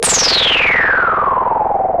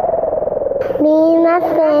my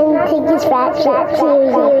friend take his rap shit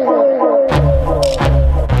seriously.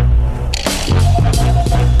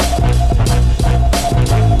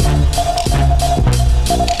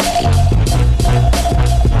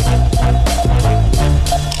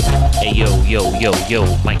 Hey, yo,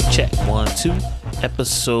 mic check, 1, 2.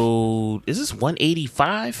 Episode, is this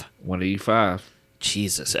 185? 185.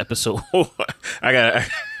 Jesus, episode.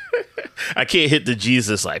 I can't hit the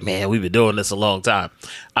Jesus like, man, we've been doing this a long time.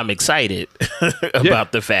 I'm excited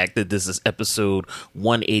about the fact that this is episode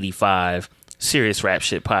 185, Serious Rap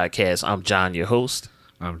Shit Podcast. I'm John, your host.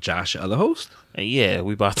 I'm Josh, other host. And yeah,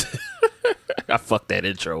 we about to I fucked that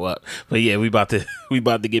intro up. But yeah, we about to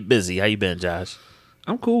get busy. How you been, Josh?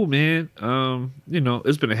 I'm cool, man.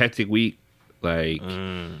 It's been a hectic week, like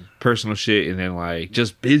personal shit, and then like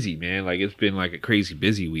just busy, man. Like it's been like a crazy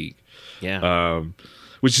busy week. Yeah.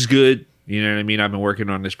 Which is good. You know what I mean? I've been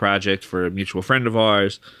working on this project for a mutual friend of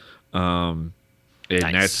ours. And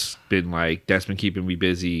Nice. that's been keeping me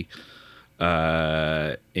busy.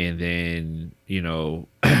 And then, we're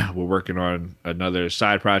working on another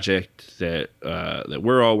side project that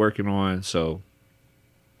we're all working on. So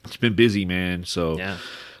it's been busy, man. So Yeah.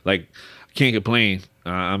 like, I can't complain.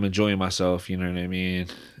 I'm enjoying myself. You know what I mean?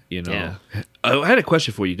 Yeah. I had a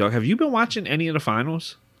question for you, dog. Have you been watching any of the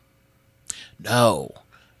finals? No.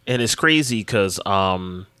 And it's crazy because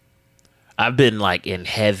I've been like in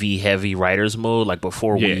heavy writer's mode. Like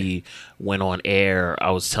before we went on air, I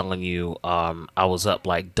was telling you I was up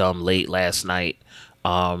like dumb late last night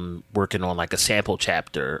working on like a sample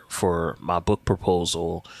chapter for my book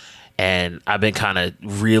proposal. And I've been kind of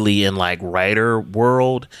really in like writer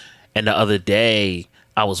world. And the other day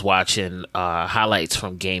I was watching highlights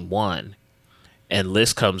from game 1. And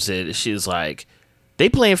Liz comes in and she's like, they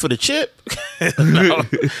playing for the chip?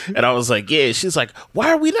 And I was like, yeah. She's like, why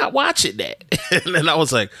are we not watching that? And then I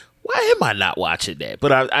was like, why am I not watching that?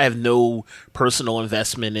 But I have no personal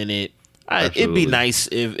investment in it. It'd be nice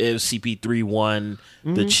if CP3 won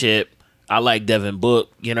the chip. I like Devin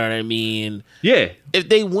Book. You know what I mean? Yeah. If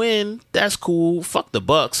they win, that's cool. Fuck the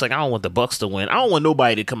Bucks. Like, I don't want the Bucks to win. I don't want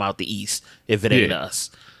nobody to come out the East if it ain't us.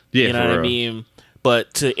 Yeah, you know for what I real. mean?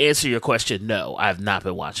 But to answer your question, no, I've not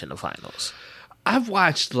been watching the finals. I've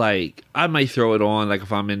watched, like, I might throw it on, like,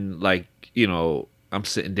 if I'm in, like, I'm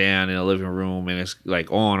sitting down in a living room and it's,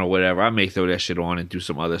 like, on or whatever. I may throw that shit on and do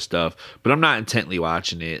some other stuff. But I'm not intently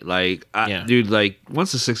watching it. Like, dude, like,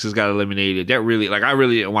 once the Sixers got eliminated, that really, like, I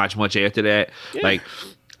really didn't watch much after that. Yeah. Like,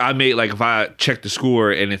 I may, like, if I check the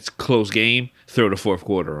score and it's close game, throw the fourth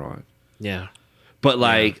quarter on. Yeah. But,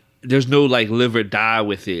 like, there's no, like, live or die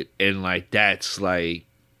with it. And, like, that's, like,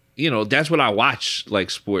 that's what I watch,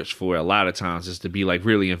 like, sports for a lot of times, is to be, like,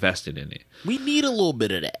 really invested in it. We need a little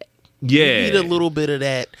bit of that. Yeah. We need a little bit of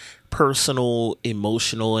that personal,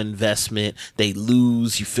 emotional investment. They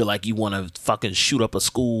lose. You feel like you want to fucking shoot up a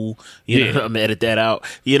school. You know, I'm edit that out.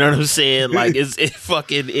 You know what I'm saying? Like,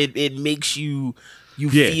 it makes you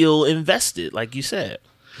feel invested, like you said.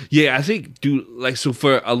 Yeah, I think, dude, like, so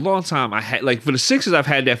for a long time, I had, like, for the Sixers, I've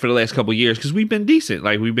had that for the last couple of years because we've been decent.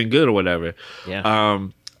 Like, we've been good or whatever. Yeah.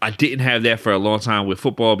 I didn't have that for a long time with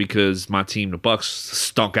football because my team, the Bucks,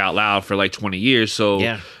 stunk out loud for like 20 years.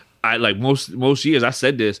 So I like most years, I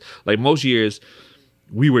said this, like most years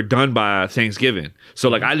we were done by Thanksgiving. So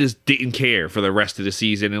like I just didn't care for the rest of the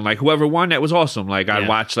season, and like whoever won, that was awesome. Like I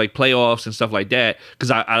watched like playoffs and stuff like that because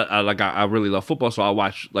I really love football, so I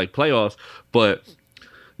watch like playoffs. But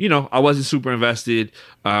I wasn't super invested.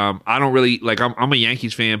 I don't really like. I'm a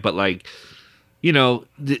Yankees fan, but like.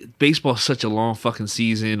 Baseball is such a long fucking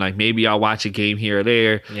season. Like, maybe I'll watch a game here or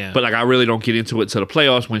there. Yeah. But, like, I really don't get into it till the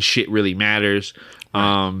playoffs when shit really matters.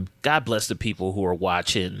 God bless the people who are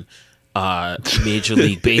watching Major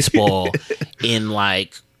League Baseball in,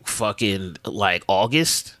 like, fucking, like,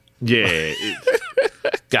 August. Yeah.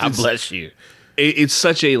 God bless you. It's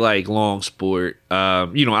such a, like, long sport.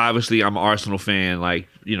 Obviously, I'm an Arsenal fan. Like,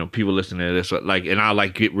 people listening to this, like, and I,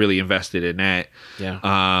 like, get really invested in that.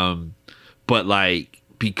 Yeah. But, like,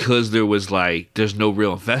 because there's no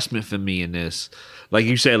real investment for me in this. Like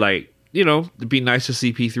you said, like, it'd be nice to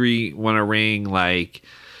see CP3 win a ring. Like,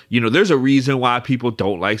 there's a reason why people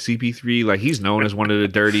don't like CP3. Like, he's known as one of the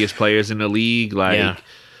dirtiest players in the league. Like,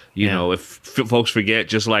 if folks forget,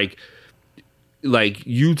 just like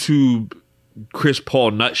YouTube Chris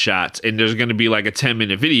Paul nut shots, and there's going to be like a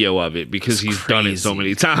 10-minute video of it because he's done it so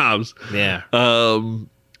many times. Yeah.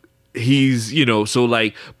 He's so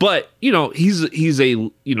like, but he's a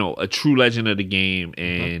a true legend of the game,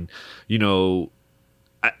 and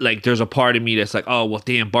like there's a part of me that's like, oh well,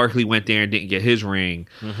 damn, Barkley went there and didn't get his ring.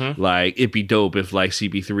 Like it'd be dope if like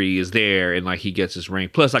CP3 is there and like he gets his ring.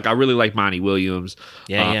 Plus, like I really like Monty Williams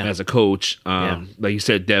as a coach. Like you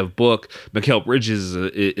said, Dev Book, Mikal Bridges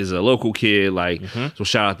is a local kid. Like so,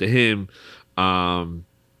 shout out to him.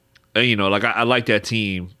 And, you know, like I like that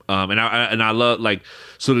team. And I love like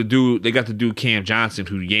so the dude they got the dude Cam Johnson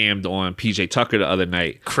who yammed on PJ Tucker the other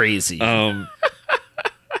night. Crazy.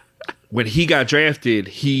 When he got drafted,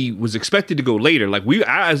 he was expected to go later. Like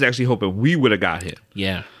I was actually hoping we would have got him.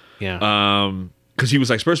 Yeah. Because he was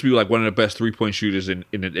like supposed to be like one of the best 3-point shooters in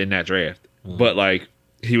that draft. But like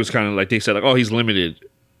he was kind of like they said like, oh, he's limited.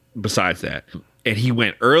 Besides that, and he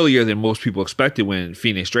went earlier than most people expected when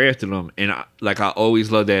Phoenix drafted him. And I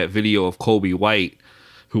always loved that video of Kobe White,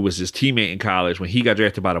 who was his teammate in college when he got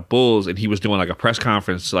drafted by the Bulls, and he was doing like a press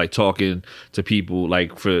conference, like talking to people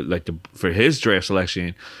like for his draft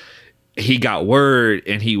selection. He got word,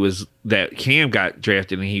 and he was that Cam got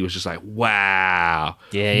drafted, and he was just like, "Wow,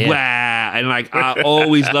 wow!" And like I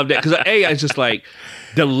always loved that because I just like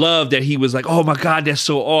the love that he was like, "Oh my god, that's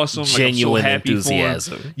so awesome!" Genuine like, I'm so happy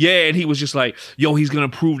enthusiasm. For him. Yeah, and he was just like, "Yo, he's gonna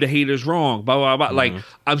prove the haters wrong." Blah blah blah. Like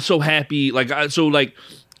I'm so happy. Like I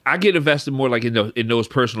get invested more like in those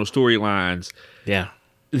personal storylines. Yeah.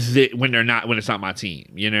 When it's not my team,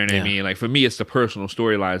 you know what I mean? Like for me, it's the personal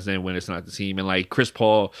storylines then when it's not the team. And like Chris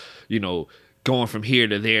Paul, you know, going from here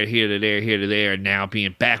to there, here to there, here to there, and now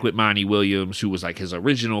being back with Monty Williams, who was like his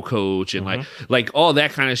original coach, and like all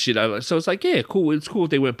that kind of shit. So it's like, yeah, cool. It's cool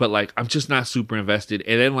if they went, but like I'm just not super invested.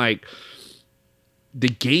 And then like the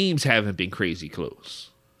games haven't been crazy close.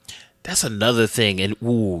 That's another thing. And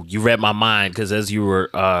you read my mind because as you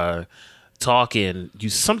were talking,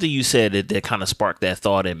 something you said that kind of sparked that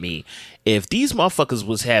thought in me. If these motherfuckers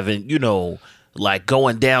was having, you know, like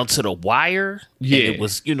going down to the wire, and it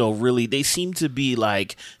was, you know, really they seem to be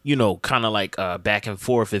like, you know, kind of like back and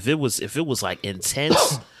forth. If it was like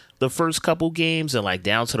intense the first couple games and like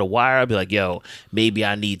down to the wire, I'd be like, yo, maybe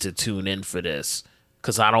I need to tune in for this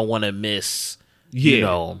because I don't want to miss, you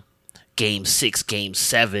know, game 6, game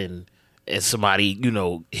 7. And somebody, you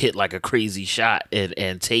know, hit like a crazy shot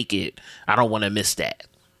and take it. I don't want to miss that.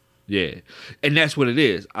 Yeah. And that's what it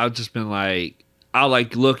is. I've just been like, I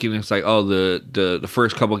like looking, it's like, oh, the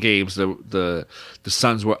first couple games, the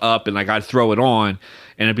Suns were up, and like I'd throw it on,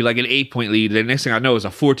 and it'd be like an 8-point lead. The next thing I know is a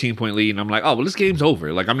 14-point lead, and I'm like, oh, well, this game's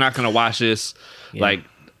over. Like, I'm not going to watch this. Yeah. Like,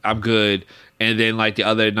 I'm good. And then like the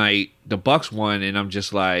other night, the Bucks won, and I'm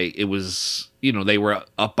just like, it was, you know, they were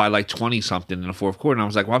up by like 20 something in the fourth quarter. And I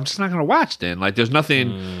was like, well, I'm just not going to watch then. Like, there's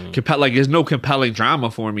nothing like there's no compelling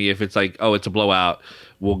drama for me if it's like, oh, it's a blowout.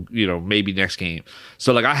 Well, you know, maybe next game.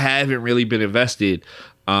 So like, I haven't really been invested.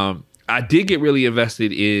 I did get really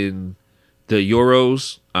invested in the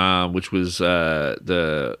Euros, which was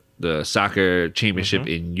the soccer championship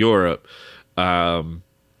in Europe.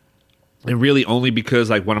 And really only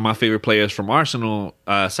because like one of my favorite players from Arsenal,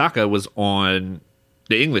 Saka, was on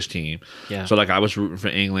the English team. Yeah. So like I was rooting for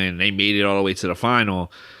England. They made it all the way to the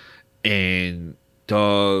final, and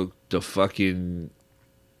dog, the fucking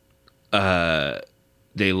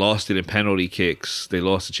they lost it in penalty kicks. They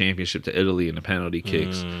lost the championship to Italy in the penalty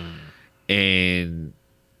kicks, and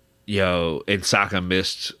and Saka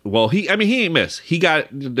missed. Well, he ain't missed. He got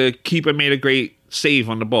the keeper made a great save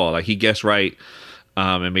on the ball. Like he guessed right.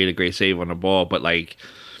 And made a great save on the ball, but like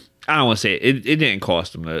I don't want to say it didn't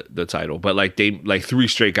cost them the title, but like they like 3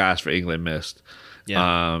 straight guys for England missed,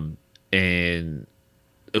 and it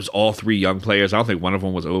was all 3 young players. I don't think one of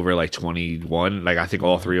them was over like 21. Like I think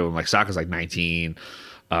all 3 of them. Like Saka's like 19,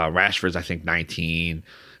 Rashford's I think 19,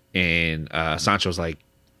 and Sancho's like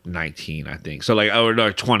 19, I think. So like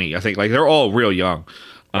 20, I think. Like they're all real young,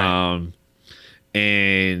 and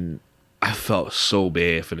I felt so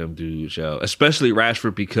bad for them dudes, yo. Especially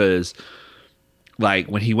Rashford because, like,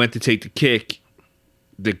 when he went to take the kick,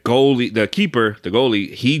 the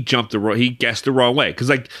goalie, he he guessed the wrong way. Because,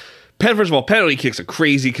 like, first of all, penalty kicks are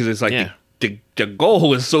crazy because it's like the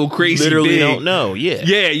goal is so crazy. Literally big. Don't know. Yeah.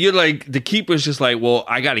 Yeah, you're like, the keeper's just like, well,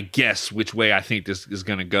 I got to guess which way I think this is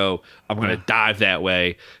going to go. I'm going to dive that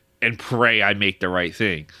way and pray I make the right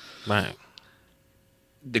thing. Right.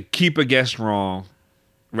 The keeper guessed wrong.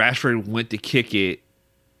 Rashford went to kick it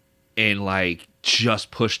and like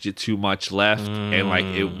just pushed it too much left and like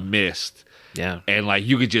it missed. Yeah. And like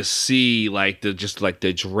you could just see like the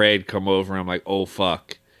dread come over him, like, oh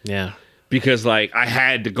fuck. Yeah. Because like I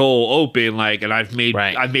had the goal open, like, and I've made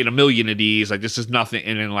a million of these, like this is nothing,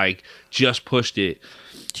 and then like just pushed it.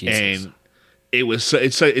 Jesus. And it was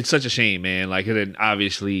it's such a shame, man. Like, and then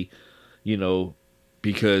obviously, you know,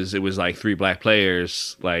 because it was like 3 black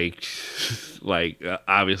players, obviously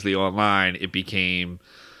online it became,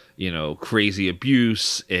 crazy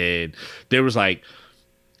abuse, and there was like,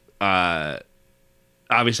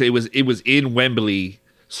 obviously it was in Wembley,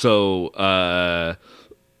 so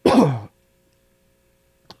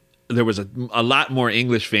there was a lot more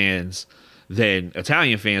English fans than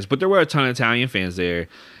Italian fans, but there were a ton of Italian fans there.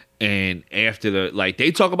 And after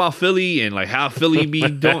they talk about Philly and like how Philly be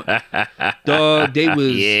doing, dog,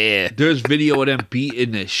 there's video of them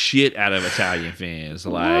beating the shit out of Italian fans.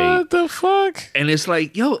 Like, what the fuck? And it's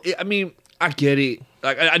like, yo, I mean, I get it.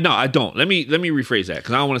 Like, no, I don't. Let me rephrase that,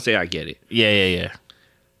 because I don't want to say I get it. Yeah.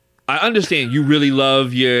 I understand you really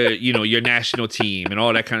love your national team and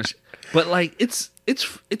all that kind of shit, but like, it's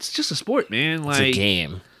just a sport, man. Like, it's a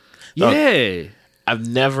game. Yeah. I've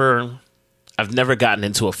never gotten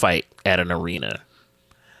into a fight at an arena.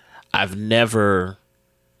 I've never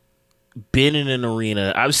been in an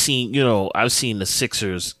arena. I've seen the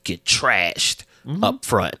Sixers get trashed up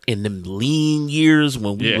front in them lean years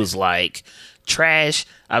when we was like trash.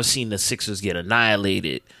 I've seen the Sixers get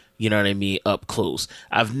annihilated, you know what I mean, up close.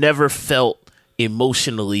 I've never felt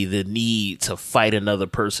emotionally the need to fight another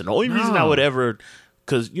person. The only reason I would ever,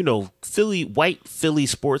 because, white Philly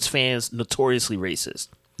sports fans, notoriously racist.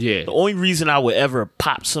 Yeah. The only reason I would ever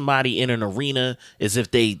pop somebody in an arena is if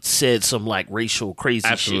they said some like racial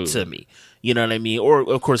crazy shit to me. You know what I mean?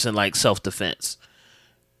 Or of course in like self-defense.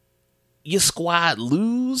 Your squad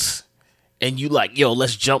lose and you like, yo,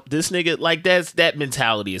 let's jump this nigga. Like that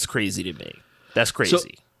mentality is crazy to me. That's crazy. So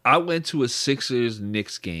I went to a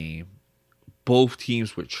Sixers-Knicks game. Both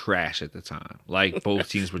teams were trash at the time. Like, both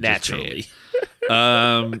teams were just naturally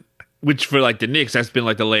bad. Which for like the Knicks, that's been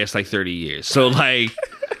like the last like 30 years. So like,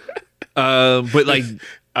 but like,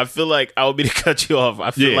 I feel like I would be to cut you off. I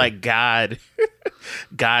feel like God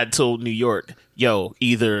told New York, yo,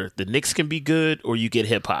 either the Knicks can be good or you get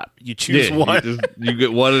hip hop. You choose one. You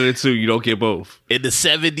get one of the two. You don't get both. In the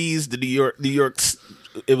 70s, the New York's,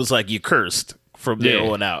 it was like you cursed from there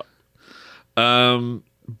on out.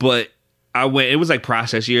 But I went. It was like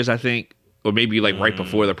process years, I think. Or maybe like right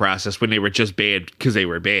before the process when they were just bad because they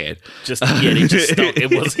were bad. They just stunk.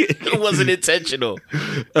 It wasn't intentional.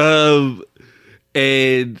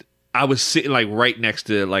 And I was sitting like right next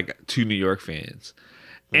to like 2 New York fans,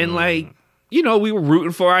 and like, we were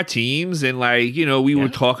rooting for our teams, and like, we were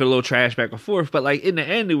talking a little trash back and forth, but like in the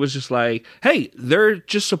end it was just like, hey, they're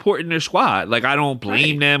just supporting their squad. Like, I don't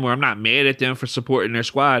blame them, or I'm not mad at them for supporting their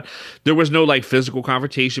squad. There was no like physical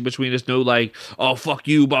confrontation between us, no like, oh fuck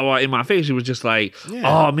you, blah blah, in my face. It was just like,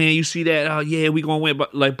 oh man, you see that? Oh yeah, we gonna win. But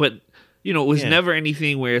it was never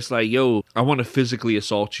anything where it's like, yo, I want to physically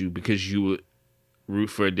assault you because you root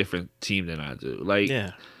for a different team than I do. Like,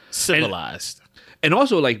 civilized. And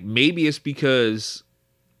also, like, maybe it's because,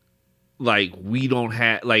 like, we don't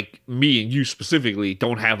have, like, me and you specifically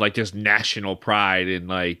don't have, like, this national pride in,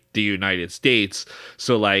 like, the United States.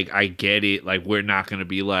 So, like, I get it. Like, we're not going to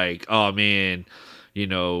be like, oh, man,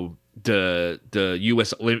 the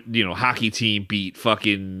U.S. Hockey team beat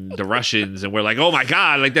fucking the Russians. And we're like, oh, my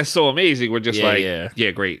God, like, that's so amazing. We're just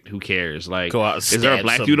yeah, great. Who cares? Like, go out and is there a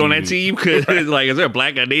black dude on that team? Like, is there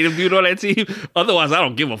a native dude on that team? Otherwise, I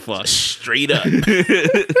don't give a fuck. Straight up.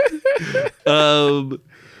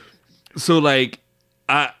 So like,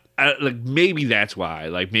 I like, maybe that's why.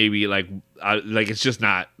 Like, maybe like it's just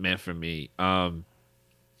not meant for me. I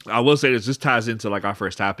will say this ties into like our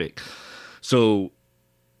first topic. So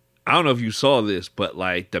I don't know if you saw this, but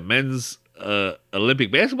like the men's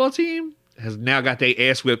Olympic basketball team has now got their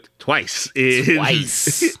ass whipped twice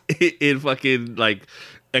in fucking like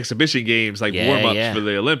exhibition games, like warm-ups for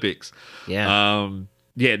the Olympics.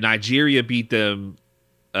 Nigeria beat them,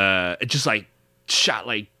 just like shot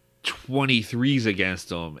like 23s against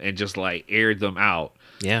them and just like aired them out.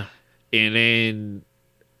 And then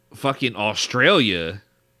fucking Australia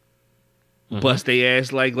bust their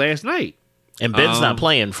ass like last night. And Ben's not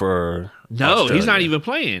playing for Australia. He's not even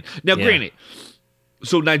playing. Now, granted,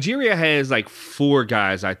 so Nigeria has like 4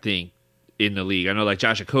 guys, I think, in the league. I know like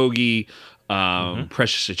Josh Okogie,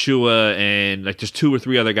 Precious Achua, and like there's 2 or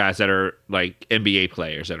 3 other guys that are like NBA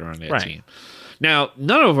players that are on that team. Now,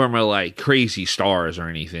 none of them are like crazy stars or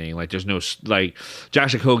anything. Like, there's no, like,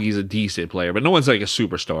 Josh Okogie's a decent player, but no one's like a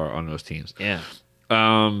superstar on those teams.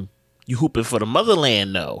 You hooping for the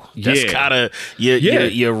motherland, though. That's kind of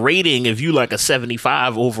your rating. If you like a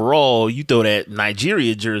 75 overall, you throw that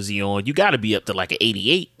Nigeria jersey on, you got to be up to like an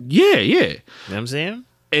 88. You know what I'm saying?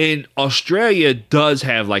 And Australia does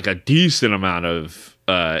have like a decent amount of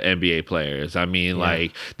NBA players. I mean,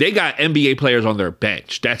 like they got NBA players on their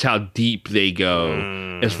bench. That's how deep they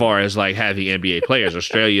go as far as like having NBA players.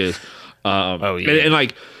 Australia's, and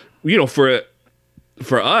like for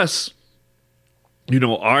us.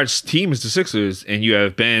 Our team is the Sixers, and you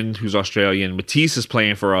have Ben, who's Australian. Matisse is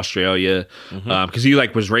playing for Australia because he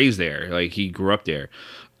like was raised there, like he grew up there.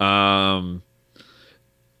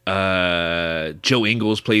 Joe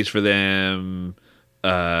Ingles plays for them.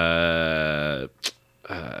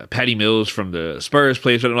 Patty Mills from the Spurs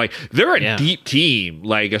plays for them. Like they're a deep team.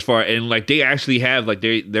 Like as far and like they actually have like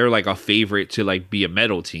they're like a favorite to like be a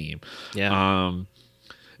medal team. Yeah.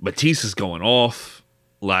 Matisse is going off.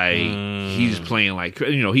 Like he's playing like but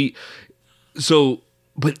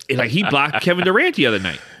like he blocked Kevin Durant the other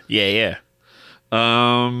night. Yeah.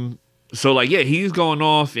 So like he's going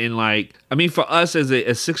off and like I mean for us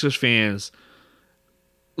as Sixers fans,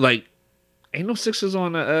 like ain't no Sixers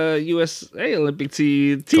on the USA Olympic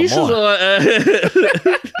team. Tisha's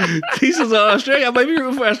on Australia. I might be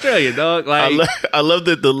rooting for Australia, dog. Like I love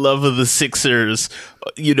that the love of the Sixers,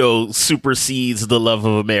 supersedes the love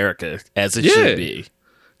of America as it should be.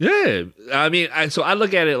 Yeah, I mean, so I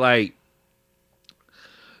look at it like,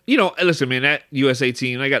 listen, man, that USA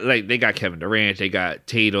team, they got Kevin Durant, they got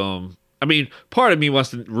Tatum. I mean, part of me wants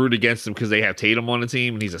to root against them because they have Tatum on the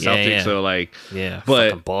team and he's a Celtic, so like, but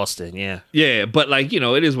fucking Boston, but like,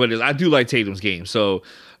 it is what it is. I do like Tatum's game, so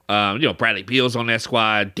Bradley Beal's on that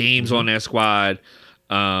squad, Dame's on that squad.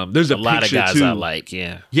 There's a lot of guys too. I like,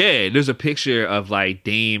 yeah. There's a picture of like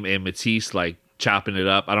Dame and Matisse like chopping it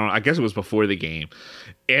up. I guess it was before the game.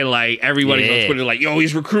 And like everybody's on Twitter like, yo,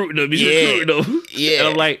 he's recruiting him. He's recruiting him. Yeah. And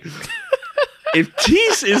I'm like, if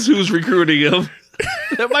Tease is who's recruiting him,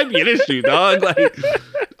 that might be an issue, dog. Like,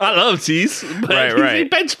 I love Tease, but he's a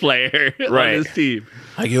bench player on this team.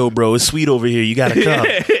 Like, yo, bro, it's sweet over here. You gotta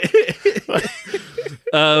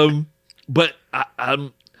come. But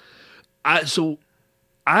so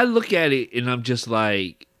I look at it and I'm just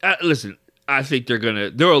like, listen. I think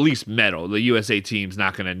they'll at least medal. The USA team's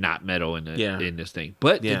not gonna not medal in this thing.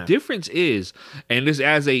 But the difference is, and this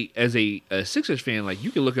as a Sixers fan, like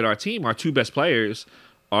you can look at our team. Our two best players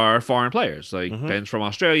are foreign players. Like Ben's from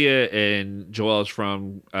Australia and Joel's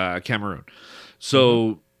from Cameroon.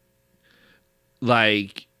 So,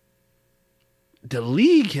 like the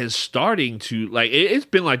league is starting to like it's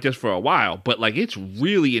been like this for a while, but like it's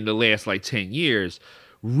really in the last like 10 years.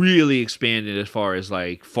 Really expanded as far as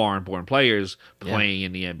like foreign-born players playing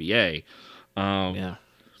in the NBA.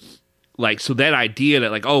 Like so that idea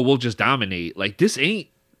that like we'll just dominate like this ain't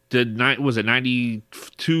was a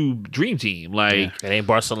 92 Dream Team like it ain't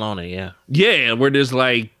Barcelona where there's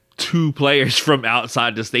like two players from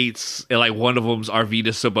outside the states and like one of them's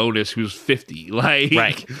Arvydas Sabonis who's 50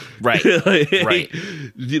 like right.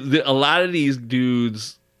 A lot of these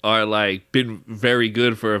dudes are like been very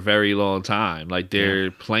good for a very long time. Like they're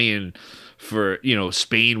playing for,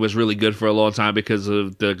 Spain was really good for a long time because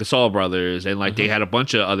of the Gasol brothers. And like they had a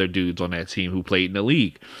bunch of other dudes on that team who played in the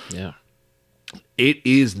league. Yeah. It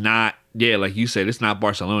is not, like you said, it's not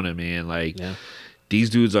Barcelona, man. Like these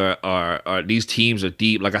dudes are these teams are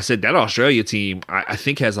deep. Like I said, that Australia team, I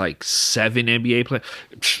think has like 7 NBA players.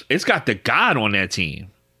 It's got the God on that team.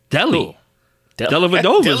 Delhi. Cool.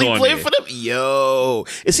 Dellavedova's on playing there. For them? Yo,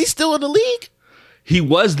 is he still in the league? He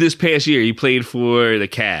was this past year. He played for the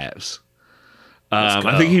Cavs.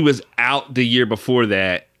 I think he was out the year before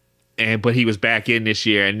that, but he was back in this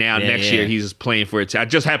year. And now next year he's playing for it. I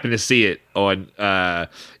just happened to see it on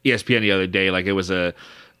ESPN the other day. Like it was this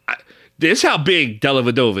is how big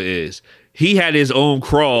Dellavedova is. He had his own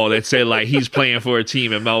crawl that said like he's playing for a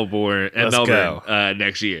team in Melbourne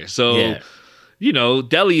next year. So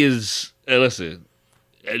Delhi is. Listen,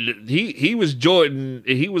 he was Jordan.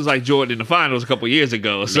 He was like Jordan in the finals a couple years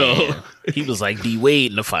ago. So he was like D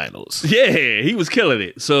Wade in the finals. Yeah, he was killing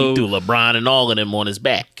it. So he threw LeBron and all of them on his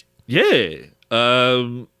back. Yeah,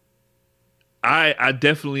 I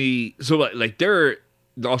definitely like the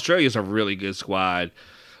Australia's a really good squad.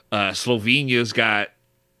 Slovenia's got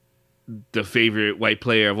the favorite white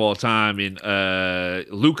player of all time in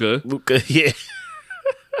Luka. Luka, yeah,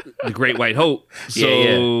 the Great White Hope.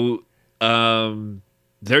 So.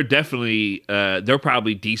 They're definitely they're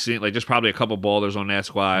probably decent. Like there's probably a couple ballers on that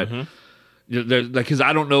squad. Because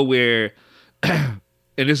I don't know where, and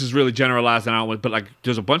this is really generalized, and I don't. But like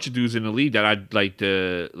there's a bunch of dudes in the league that I'd like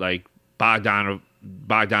to like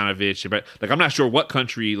Bogdanovich. But like I'm not sure what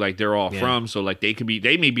country like they're all from. So like they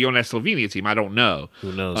may be on that Slovenia team. I don't know.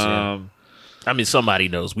 Who knows? I mean, somebody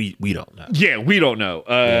knows. We don't know. Yeah, we don't know.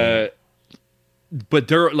 But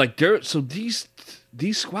they're so these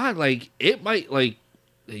squad, like it might like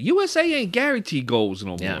the USA ain't guaranteed goals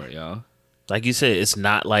no more, yo. Like you said, it's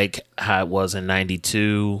not like how it was in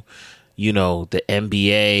 '92. You know, the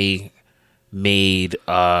NBA made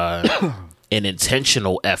an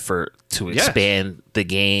intentional effort to expand the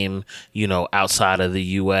game, you know, outside of the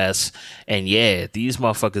US. And yeah, these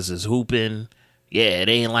motherfuckers is hooping. Yeah, it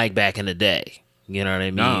ain't like back in the day. You know what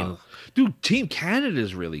I mean? No. Dude, Team Canada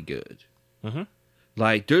is really good. Mm-hmm.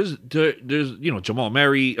 Like there's you know, Jamal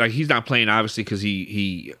Murray, like he's not playing obviously because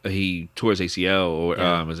he tore his ACL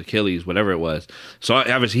or his Achilles, whatever it was. So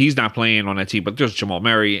obviously he's not playing on that team. But there's Jamal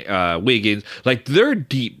Murray, Wiggins, like they're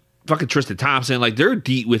deep. Fucking Tristan Thompson, like they're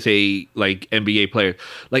deep with a like NBA player.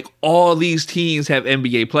 Like all these teams have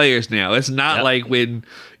NBA players now. It's not like when,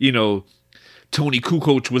 you know, Tony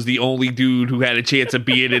Kukoc was the only dude who had a chance of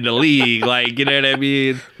being in the league. Like, you know what I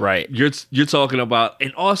mean? Right. You're talking about,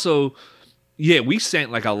 and also, yeah, we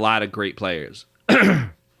sent like a lot of great players,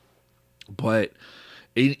 but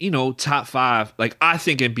you know, top 5. Like I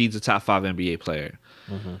think Embiid's a top 5 NBA player.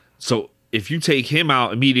 Mm-hmm. So if you take him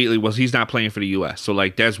out immediately, well, he's not playing for the U.S. So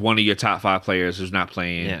like that's one of your top 5 players who's not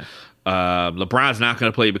playing. Yeah. LeBron's not going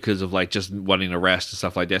to play because of like just wanting to rest and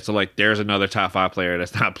stuff like that. So like there's another top 5 player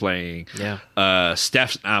that's not playing. Yeah.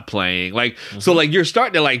 Steph's not playing. Like so like you're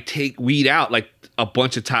starting to like weed out like a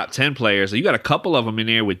bunch of top 10 players. So you got a couple of them in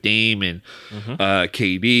there with Dame and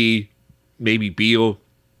KD, maybe Beal.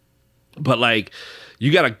 But like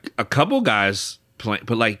you got a couple guys playing.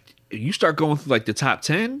 But like you start going through like the top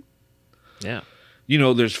 10. Yeah. You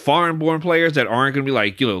know, there's foreign-born players that aren't going to be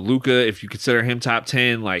like, you know, Luka, if you consider him top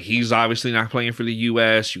 10, like he's obviously not playing for the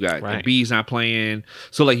U.S. You got Embiid's not playing.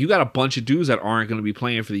 So, like, you got a bunch of dudes that aren't going to be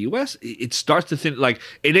playing for the U.S. It starts to think, like,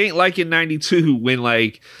 it ain't like in 92 when,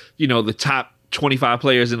 like, you know, the top 25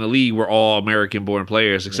 players in the league were all American-born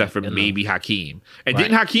players except for maybe Hakeem. And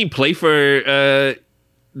didn't Hakeem play for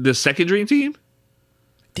the second Dream Team?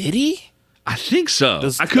 Did he? I think so.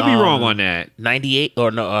 I could be wrong on that. 98 or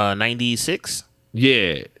no, 96?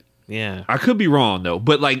 Yeah. Yeah. I could be wrong, though.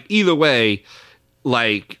 But, like, either way,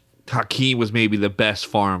 like, Hakeem was maybe the best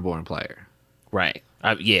foreign-born player. Right.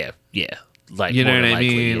 Yeah. Like, you know what I likely,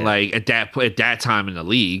 mean? Yeah. Like, at that time in the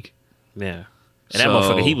league. Yeah. And that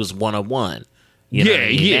motherfucker, he was 1-on-1. You know what I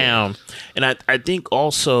mean? Now, and I think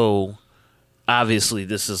also, obviously,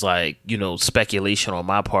 this is, like, you know, speculation on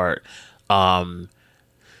my part.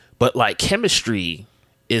 But, like, chemistry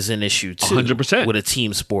is an issue, too. 100%. With a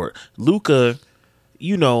team sport. Luka,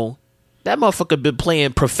 you know, that motherfucker been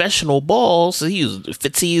playing professional ball since he was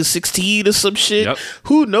 15, 16 or some shit. Yep.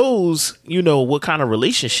 Who knows, you know, what kind of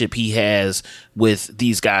relationship he has with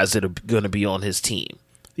these guys that are going to be on his team.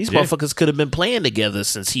 These motherfuckers could have been playing together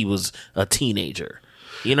since he was a teenager.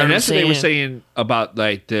 You know what I'm saying? What they were saying about,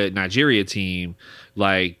 like, the Nigeria team.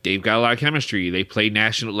 Like, they've got a lot of chemistry. They play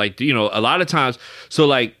national, like, you know, a lot of times. So,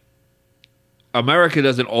 like, America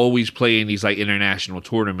doesn't always play in these like international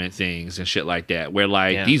tournament things and shit like that, where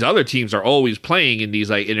like these other teams are always playing in these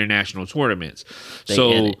like international tournaments.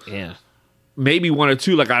 Maybe one or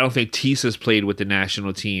two. Like I don't think Tisa's played with the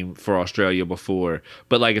national team for Australia before,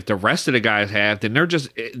 but like if the rest of the guys have, then they're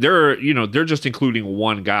just including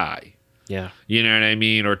one guy. Yeah, you know what I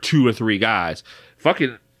mean, or 2 or 3 guys.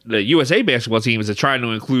 Fucking the USA basketball team is trying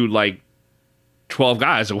to include like 12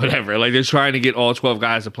 guys or whatever. Like they're trying to get all 12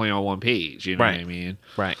 guys to play on one page. You know what I mean?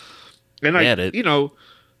 Right. And like, you know,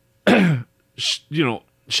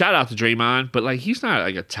 shout out to Draymond, but like he's not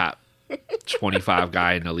like a top 25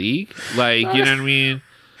 guy in the league. Like, you know what I mean?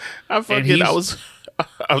 I'm sorry,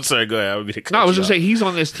 go ahead. I was just saying he's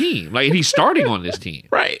on this team. Like he's starting on this team.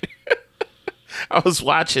 Right. I was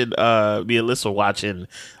watching, me and Alyssa watching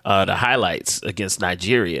the highlights against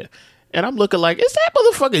Nigeria. And I'm looking like, is that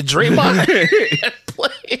motherfucking Draymond?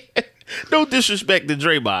 No disrespect to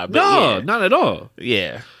Draymond. But no, not at all.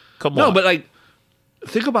 Yeah. Come on. No, but like,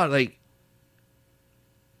 think about like,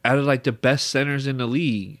 out of like the best centers in the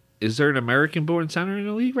league, is there an American-born center in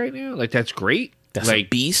the league right now? Like, that's great. That's like, a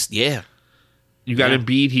beast. Yeah. You got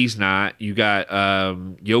Embiid, he's not. You got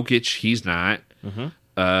Jokic, he's not. Mm-hmm.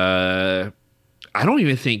 I don't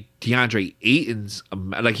even think DeAndre Ayton's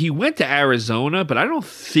like he went to Arizona, but I don't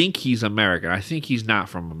think he's American. I think he's not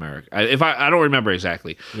from America. I don't remember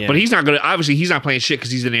exactly, but he's not gonna. Obviously, he's not playing shit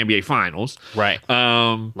because he's in the NBA Finals. Right.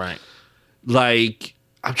 Right. Like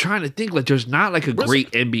I'm trying to think. Like there's not like a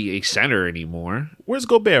great NBA center anymore. Where's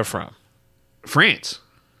Gobert from? France.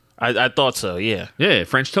 I thought so. Yeah. Yeah.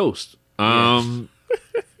 French toast.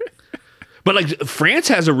 But like France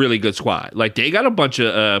has a really good squad. Like they got a bunch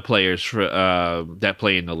of players for that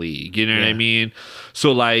play in the league. You know what I mean?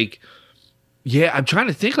 So like, yeah, I'm trying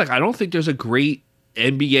to think. Like I don't think there's a great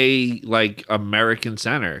NBA like American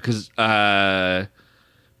center because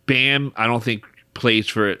Bam, I don't think plays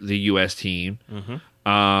for the U.S. team.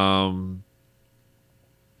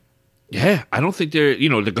 Yeah, I don't think they're,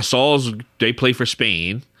 the Gasols, they play for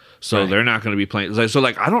Spain, so they're not going to be playing. So,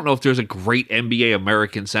 I don't know if there's a great NBA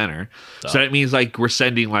American center. So that means, we're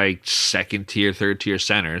sending, second tier, third tier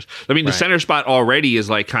centers. I mean, the center spot already is,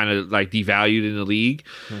 kind of, devalued in the league.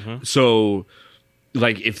 So,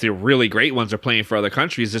 if the really great ones are playing for other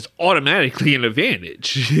countries, it's automatically an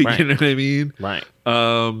advantage. You know what I mean? Right.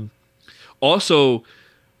 Also,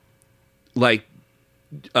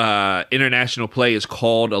 international play is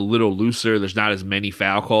called a little looser. There's not as many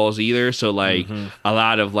foul calls either. So a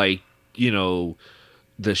lot of the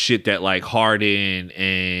shit that Harden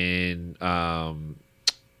and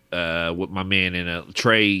what my man in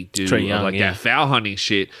Trey do, Trae Young, that foul hunting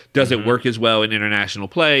shit doesn't work as well in international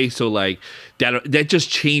play. So that just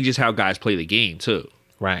changes how guys play the game too.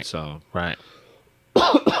 Right. So right.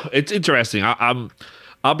 It's interesting.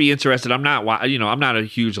 I'll be interested. I'm not a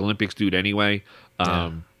huge Olympics dude anyway.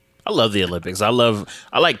 I love the Olympics. I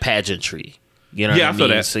like pageantry. You know what I mean? Feel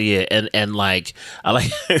that. So yeah, and I like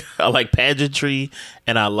I like pageantry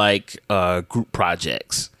and I like group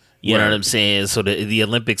projects. You know what I'm saying? So the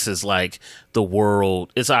Olympics is the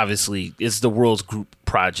world. It's the world's group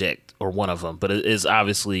project or one of them, but it is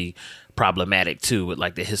obviously problematic too with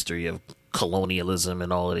the history of colonialism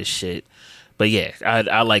and all of this shit. But yeah,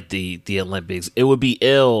 I like the Olympics. It would be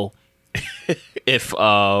ill if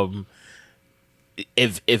to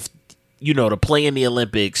play in the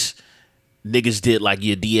Olympics, niggas did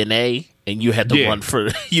your DNA and you had to run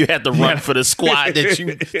for for the squad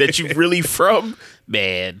that you really from.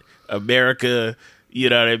 Man, America, you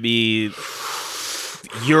know what I mean?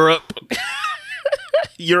 Europe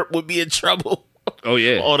would be in trouble. Oh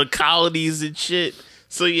yeah. All the colonies and shit.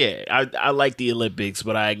 So yeah, I like the Olympics,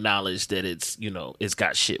 but I acknowledge that it's it's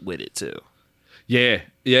got shit with it too. Yeah.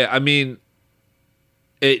 I mean,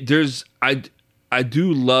 I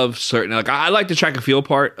do love certain I like the track and field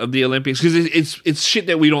part of the Olympics because it's shit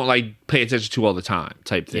that we don't pay attention to all the time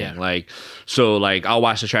type thing. Yeah. I'll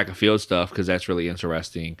watch the track and field stuff because that's really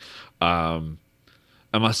interesting. I'm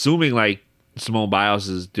assuming Simone Biles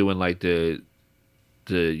is doing the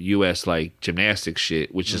U.S. gymnastics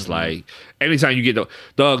shit, which is anytime you get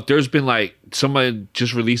dog, there's been someone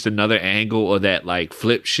just released another angle of that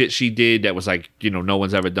flip shit she did that was no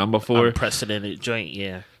one's ever done before. Unprecedented joint,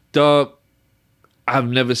 yeah. Dog, I've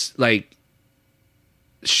never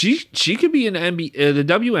she could be in the NBA, the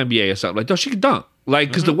WNBA or something. Dog, she could dunk.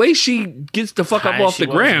 Because the way she gets the fuck up off the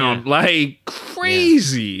ground,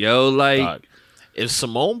 crazy, yo. Dog. If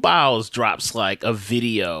Simone Biles drops a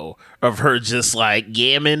video of her just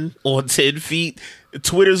yamming on 10 feet,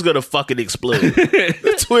 Twitter's gonna fucking explode.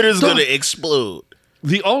 Twitter's gonna explode.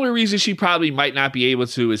 The only reason she probably might not be able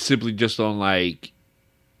to is simply just on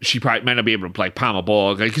she probably might not be able to palm a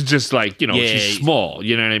ball. It's just she's small.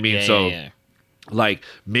 You know what I mean?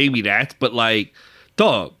 Maybe that, but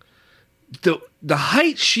dog, the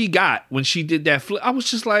height she got when she did that flip, I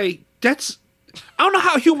was just that's. I don't know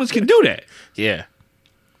how humans can do that. Yeah.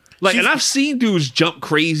 And I've seen dudes jump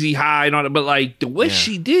crazy high and all that, but the way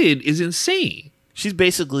she did is insane. She's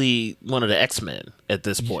basically one of the X-Men at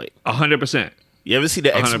this point. 100%. You ever see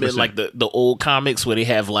the X-Men, 100%. the old comics where they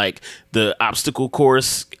have the obstacle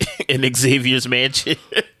course in Xavier's mansion?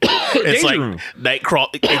 It's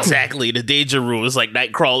Nightcrawler. Exactly. The Danger Room. It's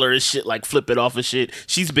Nightcrawler and shit, flipping off of shit.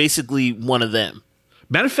 She's basically one of them.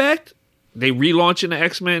 Matter of fact, they relaunching the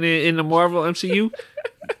X-Men in the Marvel MCU.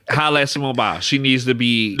 Holla at Simone Biles. She needs to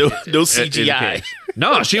be no CGI.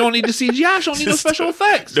 No, she don't need the CGI. She don't need no special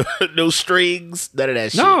effects. No strings. None of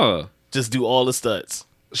that shit. No. Just do all the stunts.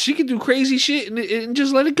 She can do crazy shit and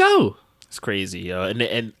just let it go. It's crazy, yo.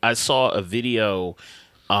 And I saw a video.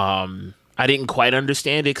 I didn't quite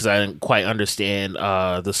understand it because I didn't quite understand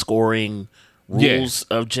the scoring rules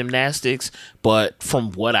of gymnastics. But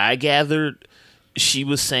from what I gathered, she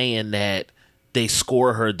was saying that they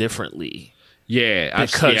score her differently. Yeah, I've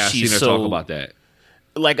seen her talk about that.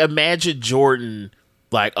 Imagine Jordan,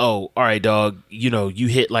 all right, dog, you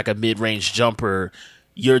hit a mid-range jumper.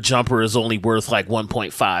 Your jumper is only worth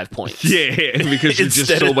 1.5 points. Yeah, because you're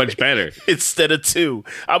just so much better. Instead of 2.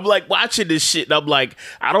 I'm watching this shit and I'm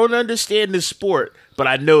I don't understand this sport, but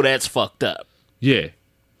I know that's fucked up. Yeah.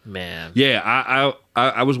 Man. Yeah,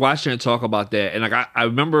 I was watching her talk about that, and I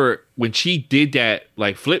remember when she did that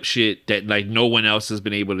flip shit that no one else has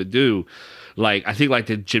been able to do. I think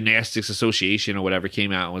the Gymnastics Association or whatever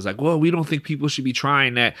came out and was well, we don't think people should be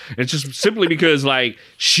trying that. And it's just simply because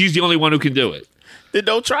she's the only one who can do it. Then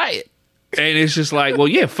don't try it. And it's just like, well,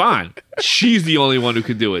 yeah, fine. She's the only one who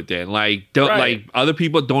could do it then. Like, don't like other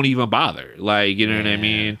people don't even bother. Like, you know what I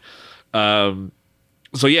mean?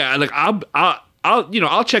 So yeah, like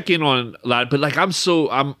I'll check in on a lot, but like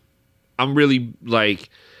I'm really like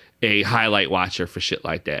a highlight watcher for shit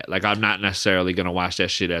like that. Like I'm not necessarily gonna watch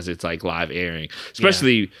that shit as it's like live airing,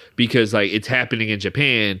 especially because like it's happening in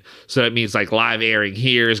Japan, so that means like live airing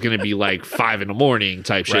here is gonna be like 5 a.m.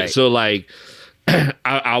 type shit. So like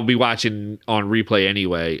I'll be watching on replay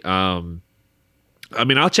anyway. I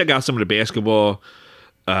mean, I'll check out some of the basketball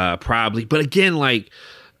probably, but again, like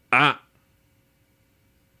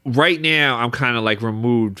right now I'm kind of like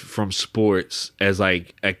removed from sports as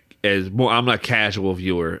like as more. I'm a casual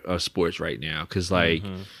viewer of sports right now because like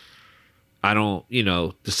I don't,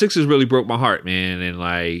 the Sixers really broke my heart, man, and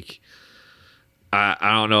like I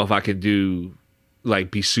don't know if I can do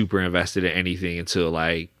like be super invested in anything until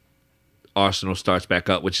like Arsenal starts back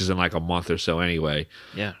up, which is in like a month or so anyway.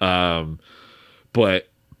 Yeah. But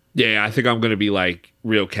yeah, I think I'm gonna be like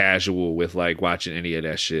real casual with like watching any of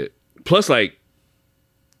that shit. Plus, like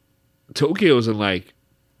Tokyo's in like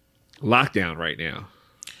lockdown right now.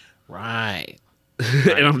 Right.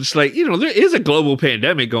 And I'm just like, there is a global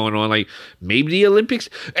pandemic going on. Like maybe the Olympics,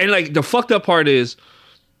 and like the fucked up part is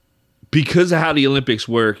because of how the Olympics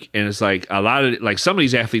work, and it's like a lot of like some of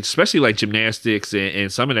these athletes, especially like gymnastics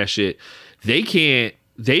and some of that shit,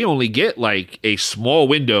 they only get like a small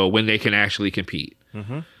window when they can actually compete.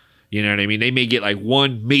 You know what I mean? They may get like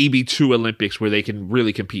 1, maybe 2 Olympics where they can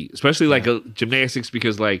really compete, especially like gymnastics,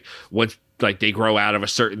 because like once like they grow out of a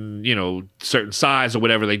certain, certain size or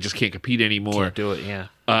whatever, they just can't compete anymore. Can't do it, yeah.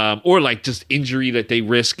 Or like just injury that they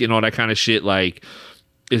risk and all that kind of shit, like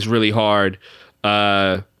is really hard.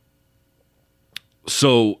 So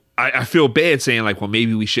I feel bad saying like, well,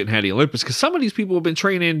 maybe we shouldn't have the Olympics, because some of these people have been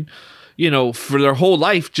training, for their whole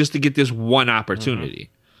life just to get this one opportunity.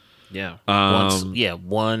 Yeah.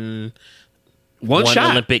 One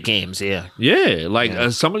shot. Olympic Games. Yeah. Yeah.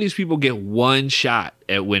 Like some of these people get one shot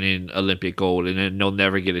at winning Olympic gold, and then they'll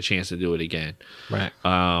never get a chance to do it again. Right.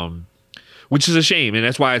 Which is a shame. And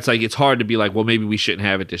that's why it's like, it's hard to be like, well, maybe we shouldn't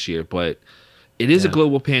have it this year, but it is a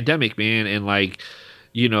global pandemic, man. And like,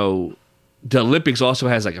 the Olympics also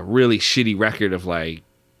has like a really shitty record of like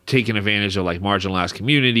taking advantage of like marginalized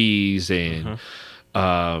communities and,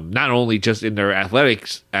 not only just in their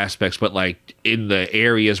athletics aspects, but like in the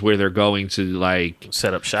areas where they're going to like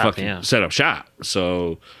set up shop. Set up shop.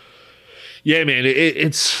 So yeah, man,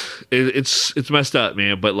 it's messed up,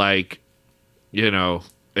 man. But like,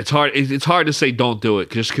 it's hard. It's hard to say don't do it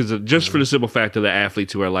just for the simple fact of the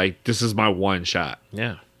athletes who are like, this is my one shot.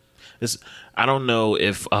 Yeah. I don't know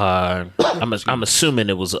if I'm assuming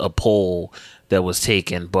it was a poll that was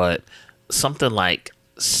taken, but something like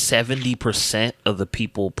 70% of the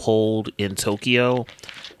people polled in Tokyo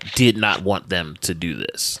did not want them to do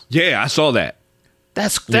this. Yeah, I saw that.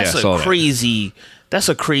 That's crazy. That's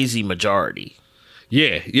a crazy majority.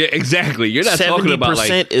 Yeah, exactly. You're not talking about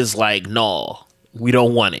like 70% is like, no, we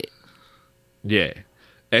don't want it. Yeah,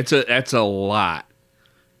 that's a lot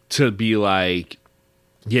to be like,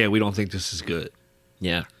 yeah, we don't think this is good.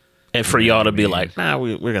 Yeah, and for y'all to be like, nah,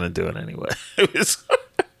 we're gonna do it anyway.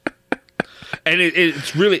 And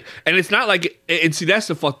it's really, and it's not like, and see, that's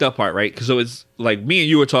the fucked up part, right? Because so it's like me and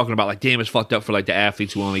you were talking about, like, damn, it's fucked up for like the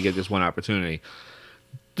athletes who only get this one opportunity.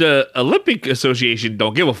 The Olympic Association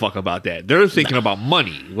don't give a fuck about that. They're thinking about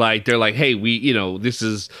money. Like, they're like, hey, this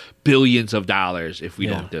is billions of dollars if we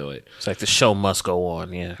don't do it. It's like the show must go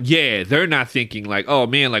on, yeah. Yeah, they're not thinking like, oh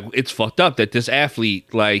man, like it's fucked up that this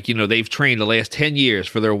athlete, like, they've trained the last 10 years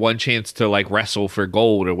for their one chance to like wrestle for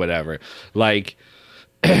gold or whatever. Like,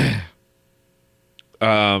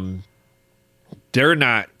 they're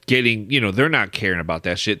not getting, they're not caring about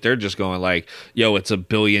that shit. They're just going like, yo, it's $1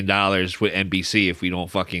 billion with NBC if we don't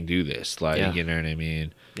fucking do this. Like, you know what I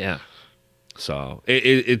mean? Yeah. So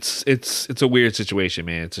it's a weird situation,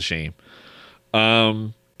 man. It's a shame.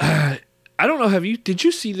 I don't know. Did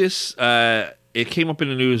you see this? It came up in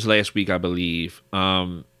the news last week, I believe.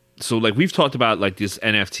 So like we've talked about like this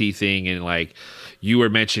NFT thing, and like you were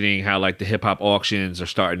mentioning how like the hip hop auctions are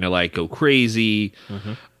starting to like go crazy.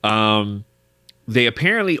 They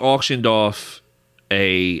apparently auctioned off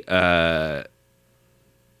a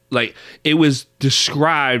like it was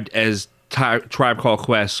described as Tribe Called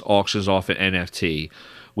Quest auctions off an NFT,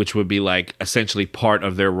 which would be like essentially part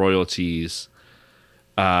of their royalties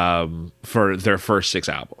for their first 6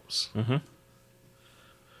 albums.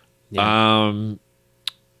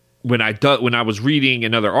 When I was reading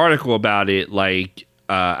another article about it, like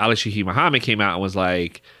Ali Shaheed Muhammad came out and was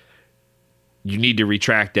like, you need to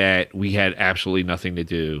retract that. We had absolutely nothing to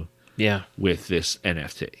do Yeah. With this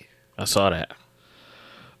NFT. I saw that.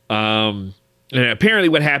 And apparently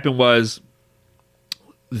what happened was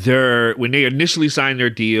when they initially signed their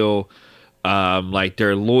deal, like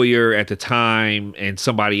their lawyer at the time and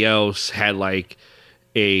somebody else had like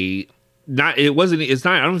I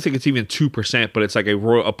don't think it's even 2%, but it's like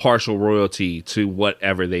a partial royalty to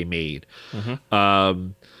whatever they made.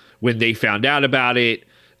 When they found out about it,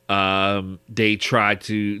 they tried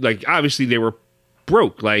to, like, obviously they were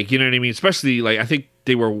broke, like, you know what I mean? Especially, like, I think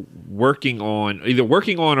they were working on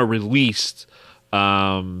or released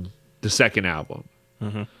the second album.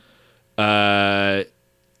 But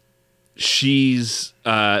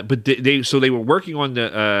they were working on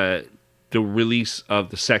the release of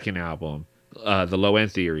the second album, the Low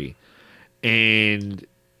End Theory, and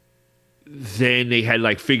then they had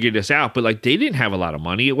like figured this out, but like they didn't have a lot of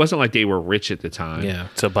money. It wasn't like they were rich at the time. Yeah,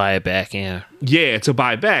 to buy it back. Yeah, to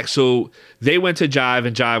buy it back. So they went to Jive,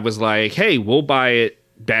 and Jive was like, "Hey, we'll buy it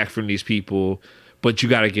back from these people, but you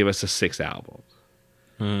got to give us a 6th album."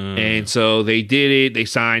 And so they did it. They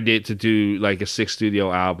signed it to do like a 6th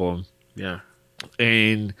studio album. Yeah,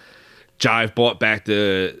 and Jive bought back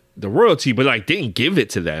the royalty, but like didn't give it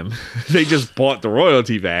to them. They just bought the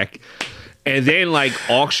royalty back, and then like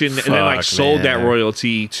auctioned and then like sold that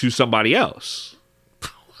royalty to somebody else.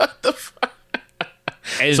 What the fuck?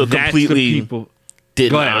 And so completely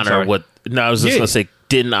didn't honor what. No, I was just gonna say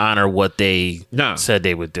didn't honor what they said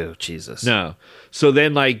they would do. Jesus. No. So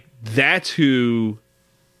then like that's who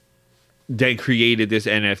then created this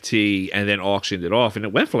NFT and then auctioned it off, and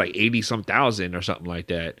it went for like 80-some thousand or something like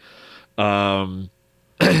that. Thought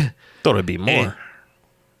it'd be more.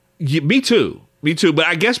 Me too. But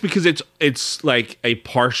I guess because it's like a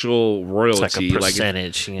partial royalty, it's like a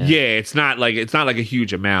percentage. It's not like a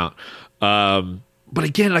huge amount. But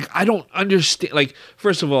again, like I don't understand. Like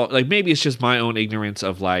first of all, like maybe it's just my own ignorance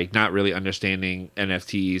of like not really understanding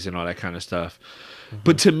NFTs and all that kind of stuff.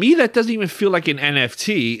 But to me, that doesn't even feel like an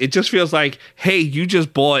NFT. It just feels like, hey, you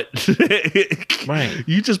just bought, right?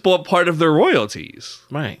 You just bought part of their royalties,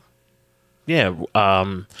 right? Yeah.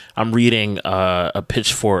 I'm reading a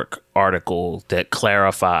Pitchfork article that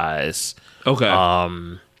clarifies,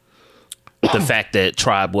 the fact that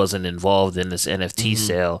Tribe wasn't involved in this NFT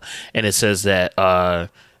sale, and it says that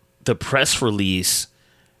the press release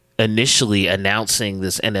initially announcing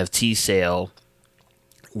this NFT sale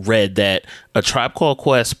read that A Tribe Called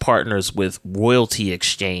Quest partners with Royalty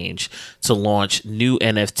Exchange to launch new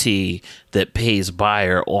NFT that pays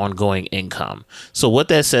buyer ongoing income. So what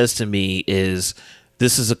that says to me is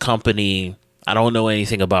this is a company, I don't know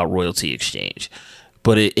anything about Royalty Exchange,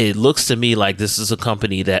 but it looks to me like this is a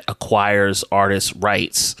company that acquires artists'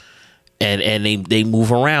 rights and they move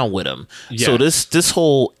around with them. Yeah. So this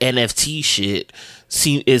whole NFT shit,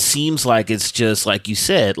 it seems like it's just like you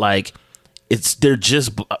said, like they're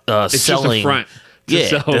just it's selling.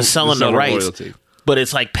 Just a front they're selling the rights, royalty. But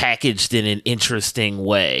it's like packaged in an interesting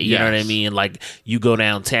way. You know what I mean? Like you go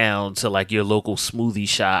downtown to like your local smoothie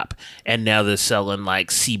shop, and now they're selling like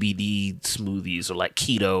CBD smoothies or like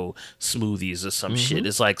keto smoothies or some shit.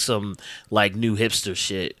 It's like some like new hipster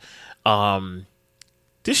shit.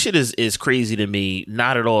 This shit is crazy to me.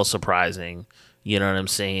 Not at all surprising. You know what I'm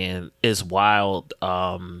saying? It's wild.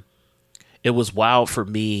 It was wild for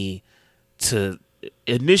me to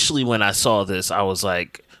initially when I saw this, I was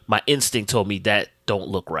like, my instinct told me that don't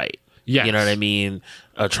look right. Yes. You know what I mean?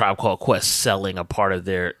 A Tribe Called Quest selling a part of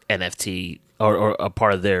their NFT or a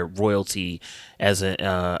part of their royalty as a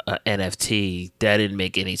NFT, that didn't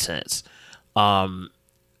make any sense. I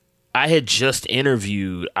had just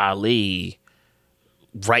interviewed Ali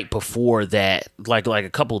right before that, like a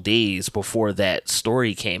couple days before that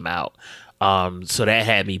story came out. So that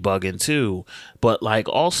had me bugging too. But like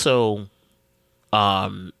also,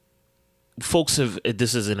 folks have,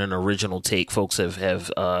 this isn't an original take, folks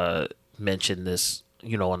have mentioned this,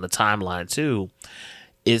 you know, on the timeline too.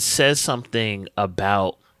 It says something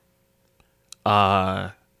about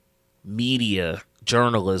media,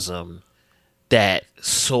 journalism, that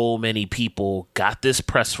so many people got this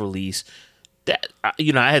press release that,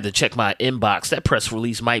 you know, I had to check my inbox. That press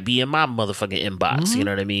release might be in my motherfucking inbox. You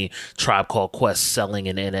know what I mean? Tribe Called Quest selling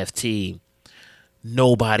an NFT.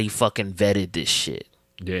 Nobody fucking vetted this shit.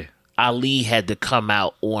 Yeah. Ali had to come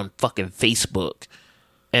out on fucking Facebook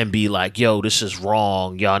and be like, yo, this is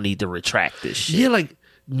wrong. Y'all need to retract this shit. Yeah, like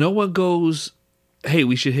no one goes, hey,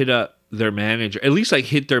 we should hit up their manager. At least like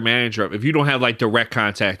hit their manager up. If you don't have like direct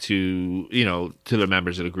contact to, you know, to the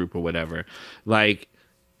members of the group or whatever, like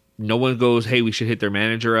no one goes, hey, we should hit their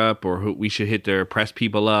manager up, or we should hit their press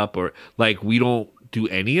people up, or like we don't do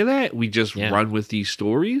any of that. We just run with these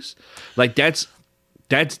stories. Like that's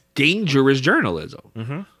That's dangerous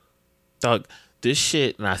journalism. Dog, this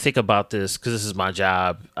shit, and I think about this because this is my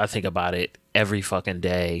job. I think about it every fucking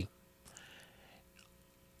day.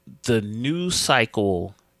 The news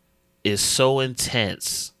cycle is so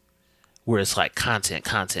intense where it's like content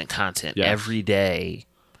every day.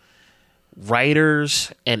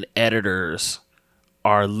 Writers and editors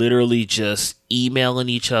are literally just emailing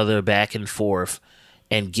each other back and forth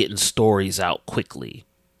and getting stories out quickly.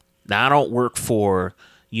 Now, I don't work for,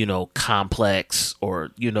 Complex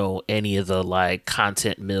or, any of the like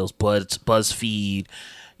content mills, BuzzFeed.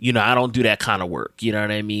 I don't do that kind of work. You know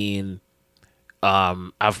what I mean?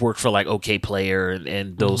 I've worked for like OK Player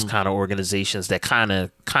and those kind of organizations that kind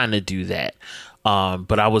of do that.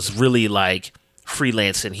 But I was really like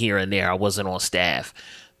freelancing here and there. I wasn't on staff.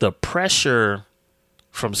 The pressure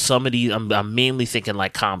from some of these, I'm mainly thinking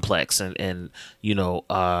like Complex and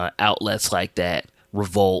outlets like that,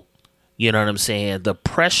 Revolt. You know what I'm saying? The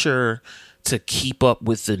pressure to keep up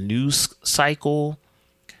with the news cycle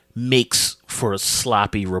makes for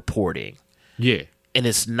sloppy reporting. Yeah. And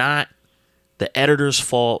it's not the editor's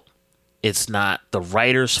fault. It's not the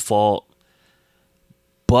writer's fault.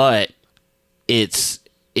 But it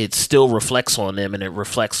still reflects on them and it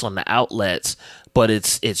reflects on the outlets. But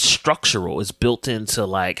it's structural. It's built into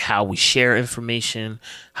like how we share information,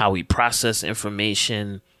 how we process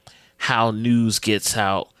information, how news gets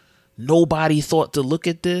out. Nobody thought to look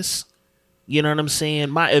at this. You know what I'm saying?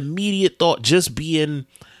 My immediate thought, just being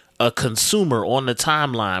a consumer on the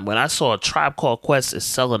timeline, when I saw a Tribe Called Quest is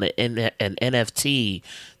selling an NFT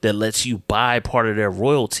that lets you buy part of their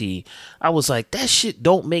royalty, I was like, that shit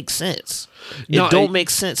don't make sense. It don't make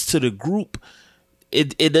sense to the group.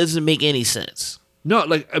 It doesn't make any sense. No,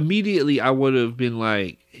 like immediately I would have been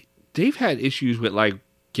like, they've had issues with like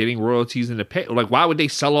getting royalties in the pay. Like, why would they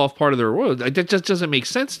sell off part of their royalties? Like, that just doesn't make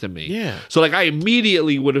sense to me. Yeah. So like I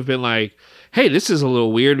immediately would have been like, hey, this is a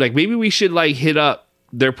little weird. Like maybe we should like hit up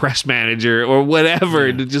their press manager or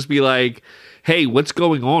whatever to just be like, hey, what's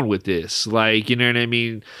going on with this? Like, you know what I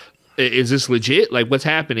mean? Is this legit? Like, what's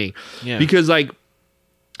happening? Yeah. Because like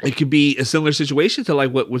it could be a similar situation to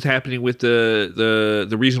like what was happening with the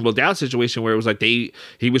Reasonable Doubt situation, where it was like he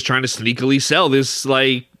was trying to sneakily sell this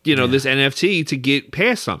like this NFT to get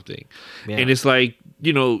past something, and it's like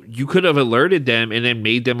you could have alerted them and then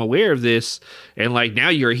made them aware of this, and like now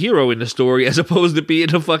you're a hero in the story as opposed to being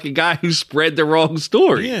the fucking guy who spread the wrong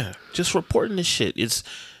story. Yeah, just reporting this shit. It's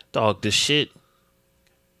the shit.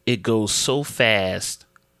 It goes so fast.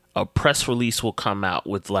 A press release will come out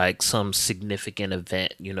with like some significant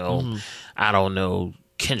event, I don't know,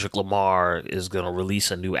 Kendrick Lamar is going to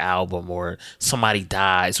release a new album or somebody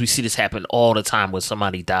dies. We see this happen all the time when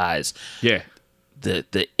somebody dies. Yeah.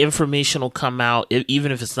 The information will come out,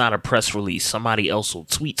 even if it's not a press release. Somebody else will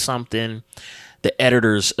tweet something. The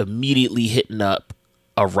editor's immediately hitting up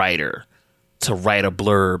a writer to write a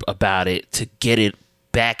blurb about it, to get it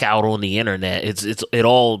back out on the internet. It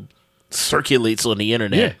all circulates on the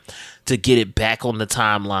internet to get it back on the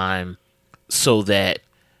timeline so that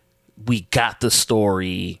we got the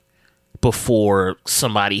story before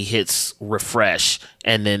somebody hits refresh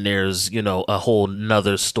and then there's a whole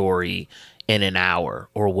nother story in an hour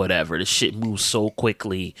or whatever. The shit moves so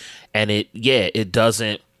quickly, and it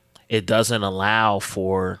doesn't allow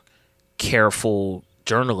for careful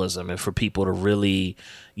journalism and for people to really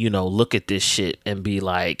look at this shit and be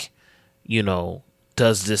like,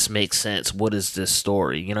 does this make sense? What is this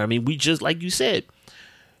story? You know what I mean? We just, like you said,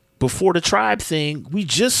 before the Tribe thing, we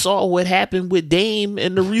just saw what happened with Dame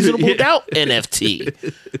and the Reasonable Doubt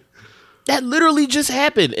NFT. That literally just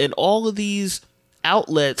happened. And all of these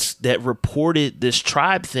outlets that reported this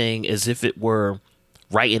Tribe thing as if it were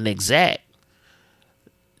right and exact,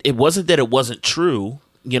 it wasn't that it wasn't true.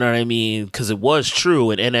 You know what I mean? Because it was true.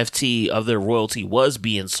 An NFT of their royalty was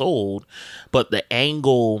being sold. But the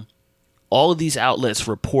angle... all of these outlets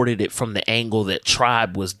reported it from the angle that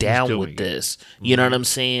Tribe was down with this. You know what I'm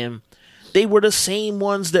saying? They were the same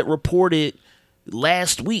ones that reported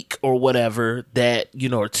last week or whatever that,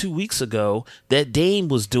 or 2 weeks ago, that Dame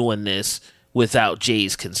was doing this without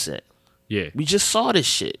Jay's consent. Yeah. We just saw this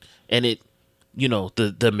shit. And it,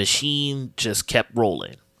 the machine just kept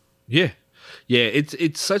rolling. Yeah. Yeah,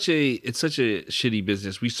 it's such a shitty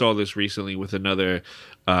business. We saw this recently with another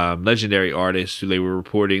legendary artist who they were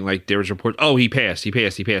reporting, like there was reports, he passed,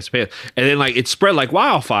 and then like it spread like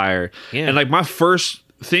wildfire. Yeah. And like my first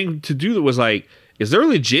thing to do was like, is there a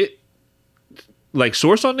legit like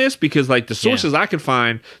source on this? Because like the sources I could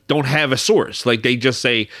find don't have a source. Like they just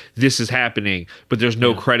say this is happening, but there's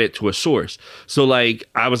no credit to a source. So like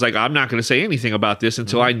I was like, I'm not going to say anything about this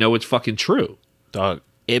until I know it's fucking true. Dog.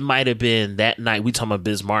 it might have been that night. We talking about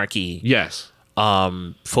Biz Markie. Yes.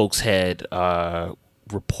 Folks had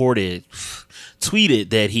tweeted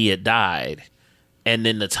that he had died, and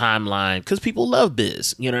then the timeline, because people love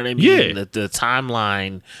Biz, you know what I mean? Yeah. The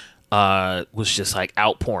timeline was just like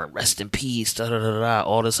outpouring, rest in peace, da da da da,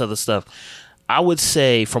 all this other stuff. I would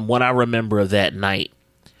say, from what I remember of that night,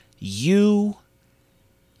 you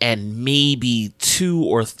and maybe 2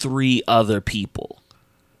 or 3 other people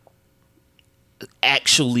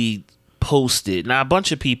actually posted. Now, a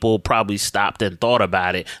bunch of people probably stopped and thought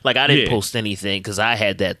about it. Like, I didn't post anything because I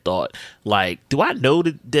had that thought. Like, do I know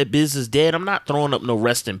that Biz is dead? I'm not throwing up no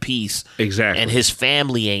rest in peace. Exactly. And his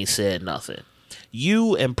family ain't said nothing.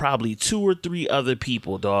 You and probably 2 or 3 other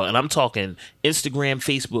people, dog, and I'm talking Instagram,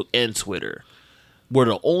 Facebook, and Twitter, were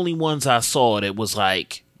the only ones I saw that was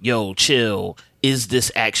like, yo, chill, is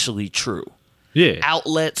this actually true? Yeah.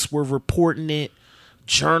 Outlets were reporting it.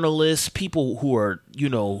 Journalists, people who are,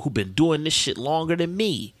 who've been doing this shit longer than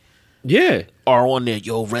me. Yeah. Are on there,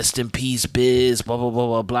 yo, rest in peace, Biz, blah, blah, blah,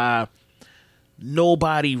 blah, blah.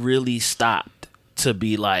 Nobody really stopped to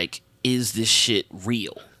be like, is this shit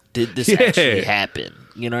real? Did this actually happen?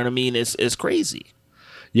 You know what I mean? It's crazy.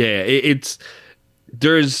 Yeah,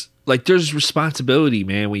 there's responsibility,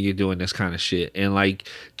 man, when you're doing this kind of shit. And like,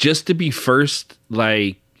 just to be first,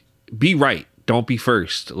 like, be right. Don't be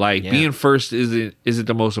first. Like, being first isn't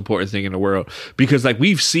the most important thing in the world, because like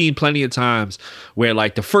we've seen plenty of times where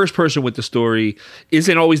like the first person with the story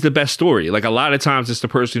isn't always the best story. Like, a lot of times it's the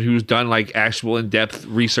person who's done like actual in-depth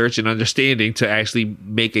research and understanding to actually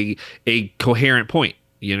make a coherent point.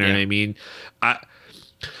 You know what I mean?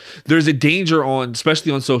 There's a danger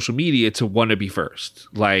especially on social media, to want to be first.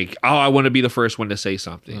 Like, oh, I want to be the first one to say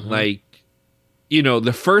something. Mm-hmm. Like,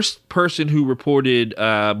 the first person who reported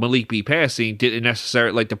Malik B passing didn't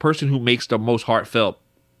necessarily, like, the person who makes the most heartfelt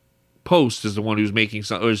post is the one who's making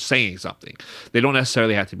something or saying something. They don't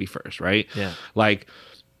necessarily have to be first, right? Yeah. Like,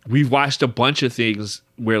 we've watched a bunch of things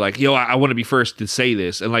where like, yo, I want to be first to say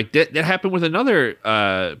this. And like that happened with another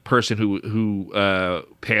person who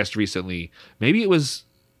passed recently. Maybe was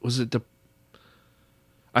it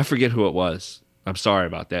I forget who it was. I'm sorry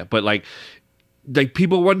about that. But like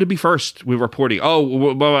people wanted to be first with reporting.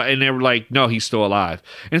 Oh, and they were like, no, he's still alive.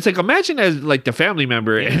 And it's like, imagine as like the family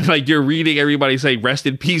member and like you're reading everybody say rest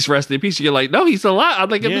in peace, rest in peace. You're like, no, he's still alive. I'm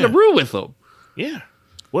like, I'm in the room with him. Yeah.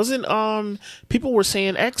 Wasn't people were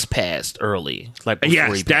saying X passed early, like before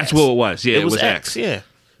yes, he that's passed. what it was. Yeah, it was X. Yeah,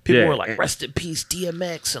 people were like rest in peace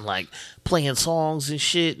DMX and like playing songs and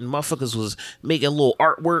shit, and motherfuckers was making little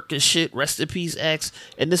artwork and shit. Rest in peace X,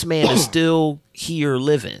 and this man is still here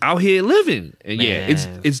living, out here living. And man.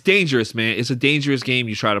 It's dangerous, man. It's a dangerous game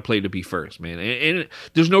you try to play to be first, man. And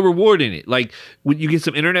there's no reward in it. Like when you get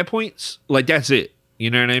some internet points, like that's it. You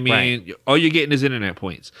know what I mean? Right. All you're getting is internet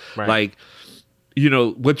points. Right. Like.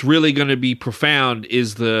 What's really going to be profound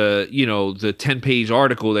is the 10-page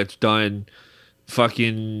article that's done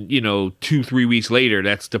fucking, 2-3 weeks later.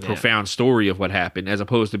 That's the profound story of what happened, as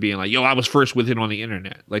opposed to being like, yo, I was first with it on the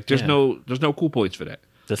internet. Like there's no cool points for that.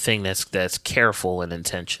 The thing that's careful and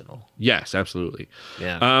intentional. Yes, absolutely.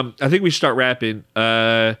 Yeah. I think we should start wrapping.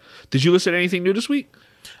 Did you listen to anything new this week?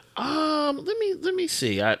 Let me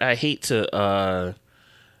see. I hate to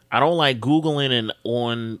I don't like Googling and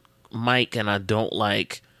on Mike, and I don't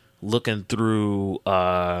like looking through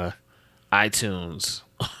iTunes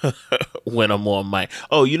when I'm on Mike.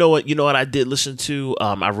 Oh, you know what I did listen to?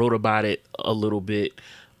 I wrote about it a little bit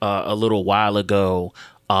a little while ago.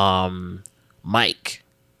 Mike,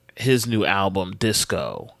 his new album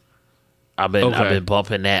Disco. I've been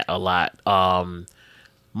bumping that a lot.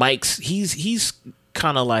 Mike's he's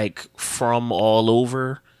kind of like from all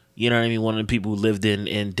over. You know what I mean? One of the people who lived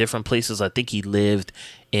in different places. I think he lived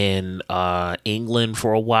in England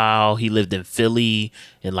for a while. He lived in Philly,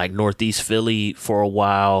 in like Northeast Philly for a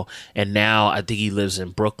while. And now I think he lives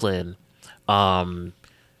in Brooklyn. But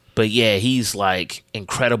yeah, he's like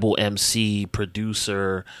incredible MC,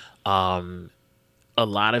 producer. A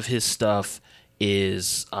lot of his stuff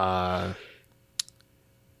is, how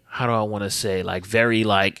do I want to say, like very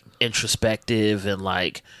like introspective and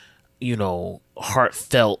like,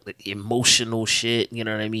 heartfelt, emotional shit. You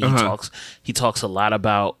know what I mean? He talks a lot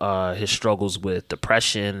about his struggles with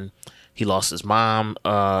depression. He lost his mom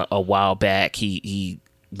a while back. He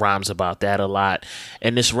rhymes about that a lot.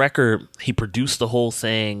 And this record, he produced the whole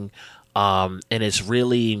thing, and it's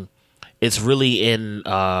really in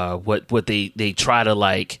what they try to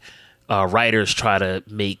like, writers try to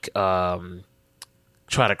make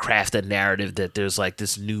try to craft a narrative that there's like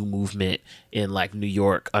this new movement in like New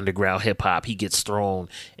York underground hip hop. He gets thrown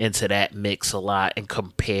into that mix a lot and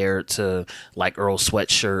compared to like Earl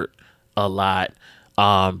Sweatshirt a lot.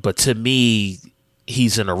 But to me,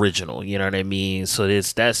 he's an original, you know what I mean? So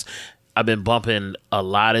I've been bumping a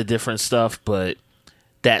lot of different stuff, but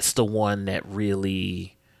that's the one that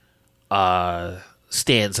really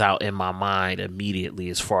stands out in my mind immediately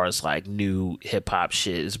as far as like new hip hop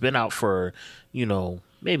shit. It's been out for,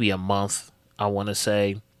 maybe a month, I want to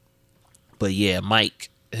say. But yeah, Mike,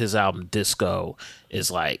 his album Disco is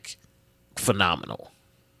like phenomenal.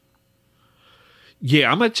 Yeah,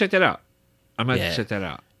 I'm going to check that out. Check that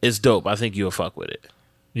out. It's dope. I think you'll fuck with it.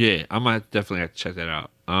 Yeah, I might definitely have to check that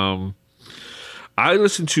out. I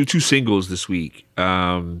listened to 2 singles this week.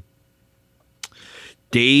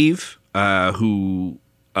 Dave, who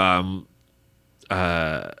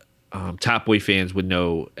Top Boy fans would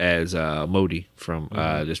know as Modi from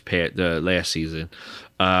the last season.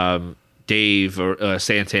 Dave, or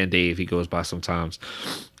Santan Dave, he goes by sometimes.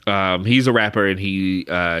 He's a rapper, and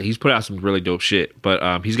he's put out some really dope shit.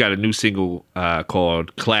 But he's got a new single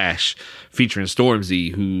called Clash featuring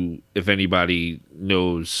Stormzy, who, if anybody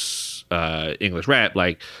knows English rap,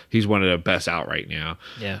 like, he's one of the best out right now.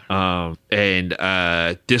 Yeah. And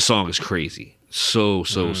this song is crazy. So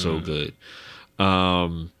good.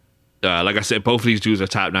 Like I said, both of these dudes are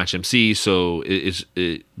top-notch MCs, so this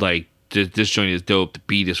joint is dope. The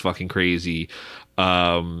beat is fucking crazy.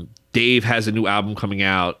 Dave has a new album coming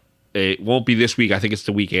out. It won't be this week. I think it's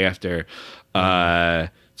the week after.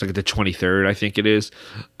 It's like the 23rd, I think it is.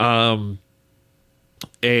 And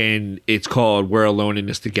it's called We're Alone in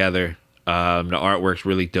This Together. The artwork's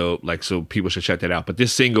really dope. Like, so people should check that out. But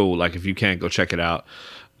this single, like, if you can't, go check it out.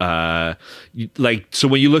 So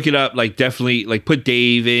when you look it up, like, definitely, like, put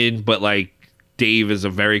Dave in, but, like, Dave is a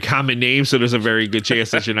very common name, so there's a very good chance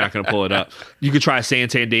that you're not going to pull it up. You could try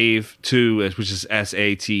Santan Dave too, which is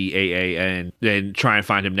Sataan, then try and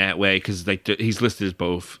find him that way, because like he's listed as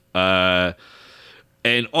both. And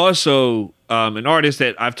also an artist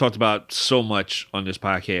that I've talked about so much on this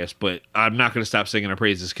podcast, but I'm not going to stop singing her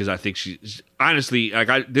praises because I think she's honestly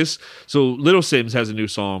So Little Sims has a new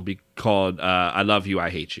song called "I Love You, I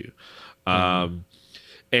Hate You," and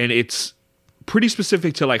it's pretty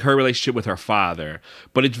specific to like her relationship with her father,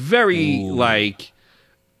 but it's very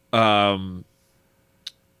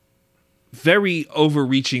very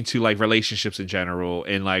overreaching to like relationships in general,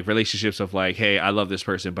 and like relationships of like, hey, I love this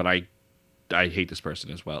person, but I hate this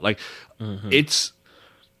person as well. Like it's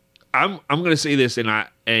I'm gonna say this, and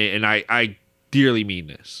I dearly mean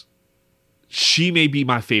this. She may be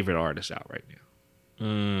my favorite artist out right now.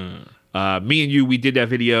 Me and you, we did that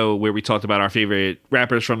video where we talked about our favorite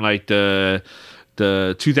rappers from like the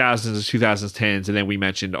 2000s and 2010s, and then we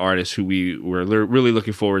mentioned artists who we were really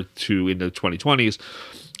looking forward to in the 2020s.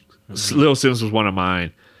 Lil Sims was one of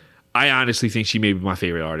mine. I honestly think she may be my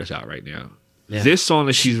favorite artist out right now. Yeah. This song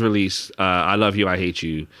that she's released, "I Love You, I Hate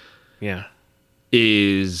You,"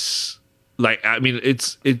 is like, I mean,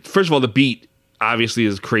 it's first of all, the beat obviously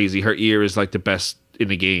is crazy. Her ear is like the best in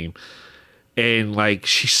the game. And like,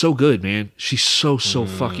 she's so good, man. She's so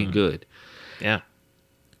fucking good. Yeah.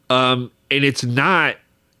 And it's not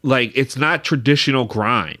traditional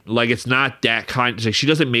grime. Like, it's not that kind. Like, she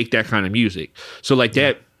doesn't make that kind of music. So like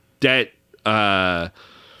that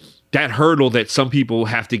hurdle that some people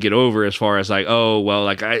have to get over, as far as like, oh well,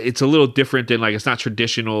 like it's a little different than, like, it's not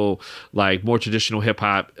traditional, like more traditional hip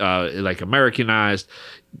hop, like Americanized.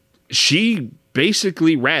 She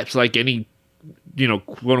basically raps like any,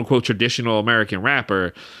 quote unquote traditional American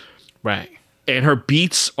rapper. Right. And her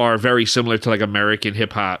beats are very similar to like American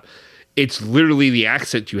hip hop. It's literally the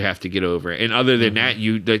accent you have to get over. And other than that,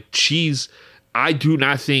 I do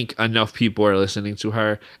not think enough people are listening to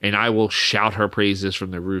her, and I will shout her praises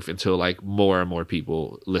from the roof until like more and more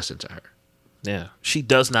people listen to her. Yeah. She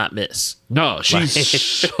does not miss. No, she's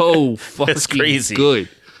so fucking crazy. Good.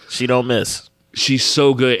 She don't miss. She's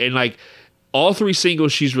so good. And like, all 3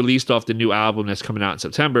 singles she's released off the new album that's coming out in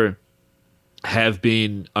September have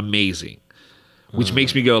been amazing, which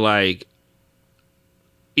makes me go like,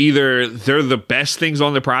 either they're the best things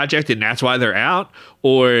on the project and that's why they're out,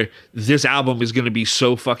 or this album is going to be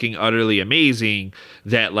so fucking utterly amazing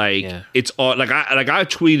that like it's all like I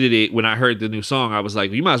tweeted it when I heard the new song. I was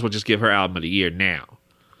like, you might as well just give her album of the year now.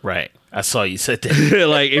 Right. I saw you said that.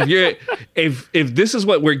 Like, if this is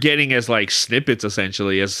what we're getting as like snippets,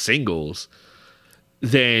 essentially as singles,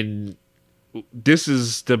 then this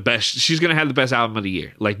is the best. She's gonna have the best album of the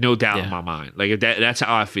year, like, no doubt in my mind. Like, that's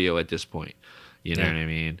how I feel at this point. You know what I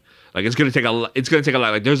mean? Like, it's gonna take a lot.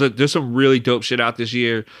 Like, there's some really dope shit out this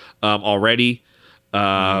year already.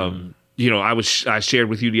 You know, I shared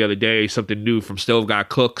with you the other day something new from Stove God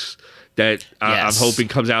Cooks that I'm hoping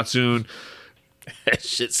comes out soon. That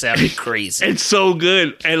shit sounded crazy. It's so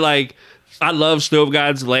good. And like, I love Stove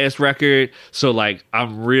God's last record. So like,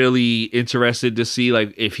 I'm really interested to see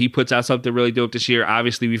like if he puts out something really dope this year.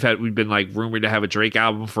 Obviously we've been like rumored to have a Drake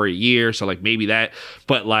album for a year. So like maybe that,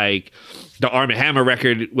 but like the Arm & Hammer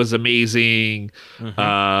record was amazing.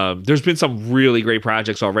 There's been some really great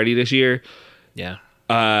projects already this year. Yeah.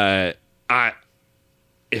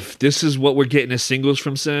 If this is what we're getting as singles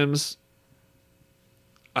from Sims,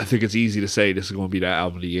 I think it's easy to say this is going to be that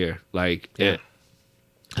album of the year. Like,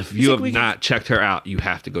 if you have not checked her out, you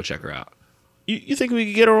have to go check her out. You think we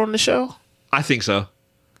could get her on the show? I think so.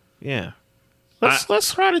 Yeah.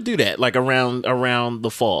 Let's try to do that, like around the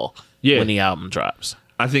fall, when the album drops.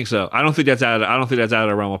 I think so. I don't think that's out of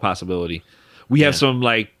the realm of possibility. We have some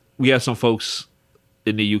folks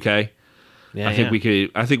in the UK. Yeah, I think we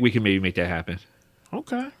could maybe make that happen.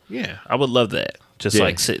 Okay. Yeah, I would love that. Just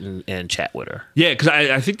like sitting and chat with her. Yeah, because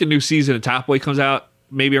I think the new season of Top Boy comes out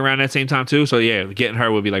maybe around that same time too. So yeah, getting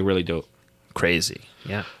her would be like really dope. Crazy.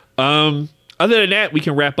 Yeah. Other than that, we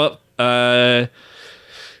can wrap up.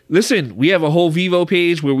 Listen, we have a whole Vivo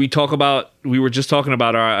page where we were just talking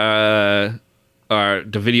about the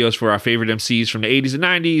videos for our favorite MCs from the 80s and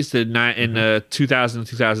 90s in the 2000s and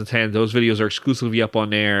 2010. Those videos are exclusively up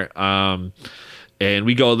on there. And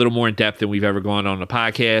we go a little more in depth than we've ever gone on the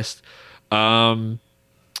podcast.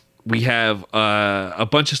 We have a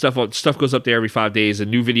bunch of stuff. Stuff goes up there every 5 days. A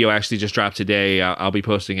new video actually just dropped today. I'll be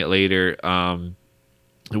posting it later.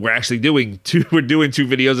 We're actually doing two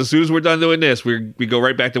videos. As soon as we're done doing this, we go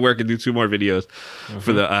right back to work and do 2 more videos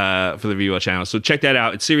for the Vivo channel. So check that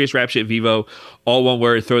out. It's Serious Rap Shit Vivo, all one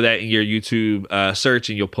word. Throw that in your YouTube search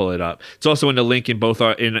and you'll pull it up. It's also in the link in both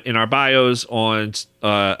in our bios on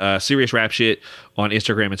Serious Rap Shit on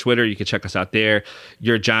Instagram and Twitter. You can check us out there.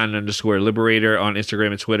 You're John_Liberator on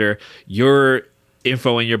Instagram and Twitter. Your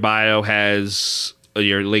info in your bio has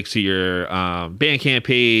your link to your Bandcamp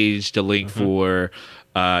page, the link for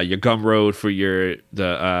your Gumroad for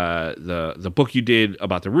the book you did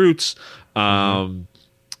about the Roots, and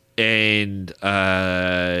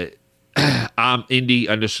I'm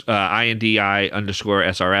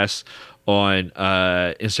INDI_SRS on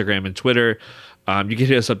Instagram and Twitter. You can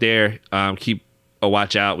hit us up there. Keep a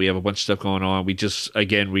watch out. We have a bunch of stuff going on. We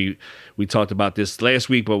talked about this last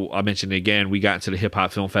week, but I mentioned it again. We got into the Hip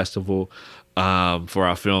Hop Film Festival for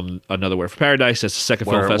our film Another Word for Paradise. That's the second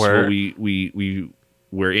film festival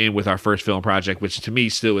we're in with our first film project, which to me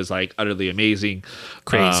still is like utterly amazing.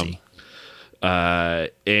 Crazy. I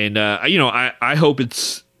hope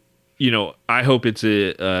it's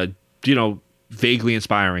vaguely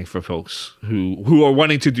inspiring for folks who are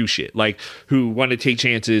wanting to do shit, like who want to take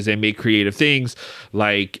chances and make creative things.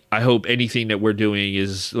 Like, I hope anything that we're doing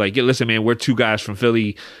is like, listen, man, we're 2 guys from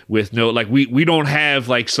Philly with no, like, we don't have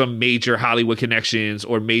like some major Hollywood connections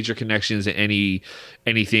or major connections in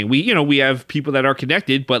anything. We have people that are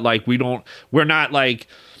connected, but like, we're not like,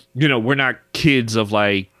 we're not kids of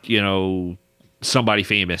like, somebody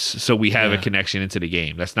famous, so we have a connection into the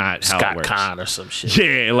game. That's not how Scott it works. Conn or some shit.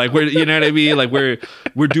 Yeah, like we're, you know what I mean? Like we're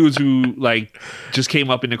dudes who like just came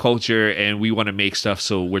up in the culture and we want to make stuff,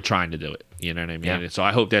 so we're trying to do it. You know what I mean? Yeah. And so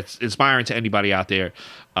I hope that's inspiring to anybody out there,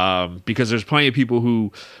 because there's plenty of people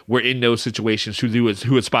who were in those situations who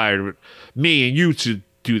inspired me and you to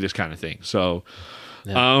do this kind of thing. So,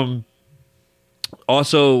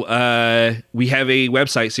 also, we have a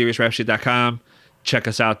website, seriousrapshit.com. Check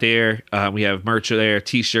us out there. We have merch there,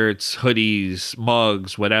 t-shirts, hoodies,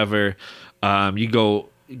 mugs, whatever. You go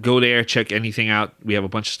there, check anything out. We have a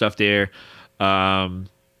bunch of stuff there. And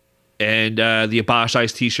the Abolish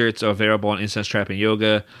Ice t-shirts are available on Incense Trap and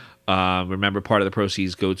Yoga. Remember, part of the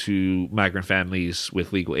proceeds go to migrant families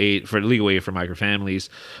with legal aid for migrant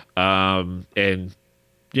families. And,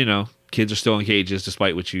 kids are still in cages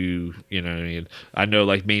despite what you know what I mean? I know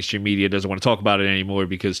like mainstream media doesn't want to talk about it anymore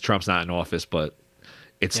because Trump's not in office, but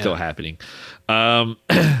it's still happening. And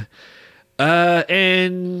I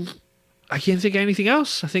can't think of anything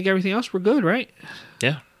else. I think everything else we're good, right?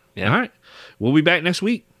 Yeah. All right. We'll be back next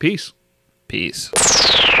week. Peace. Peace. Me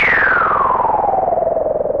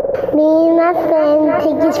and my friend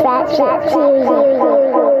take this rap shit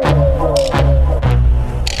seriously.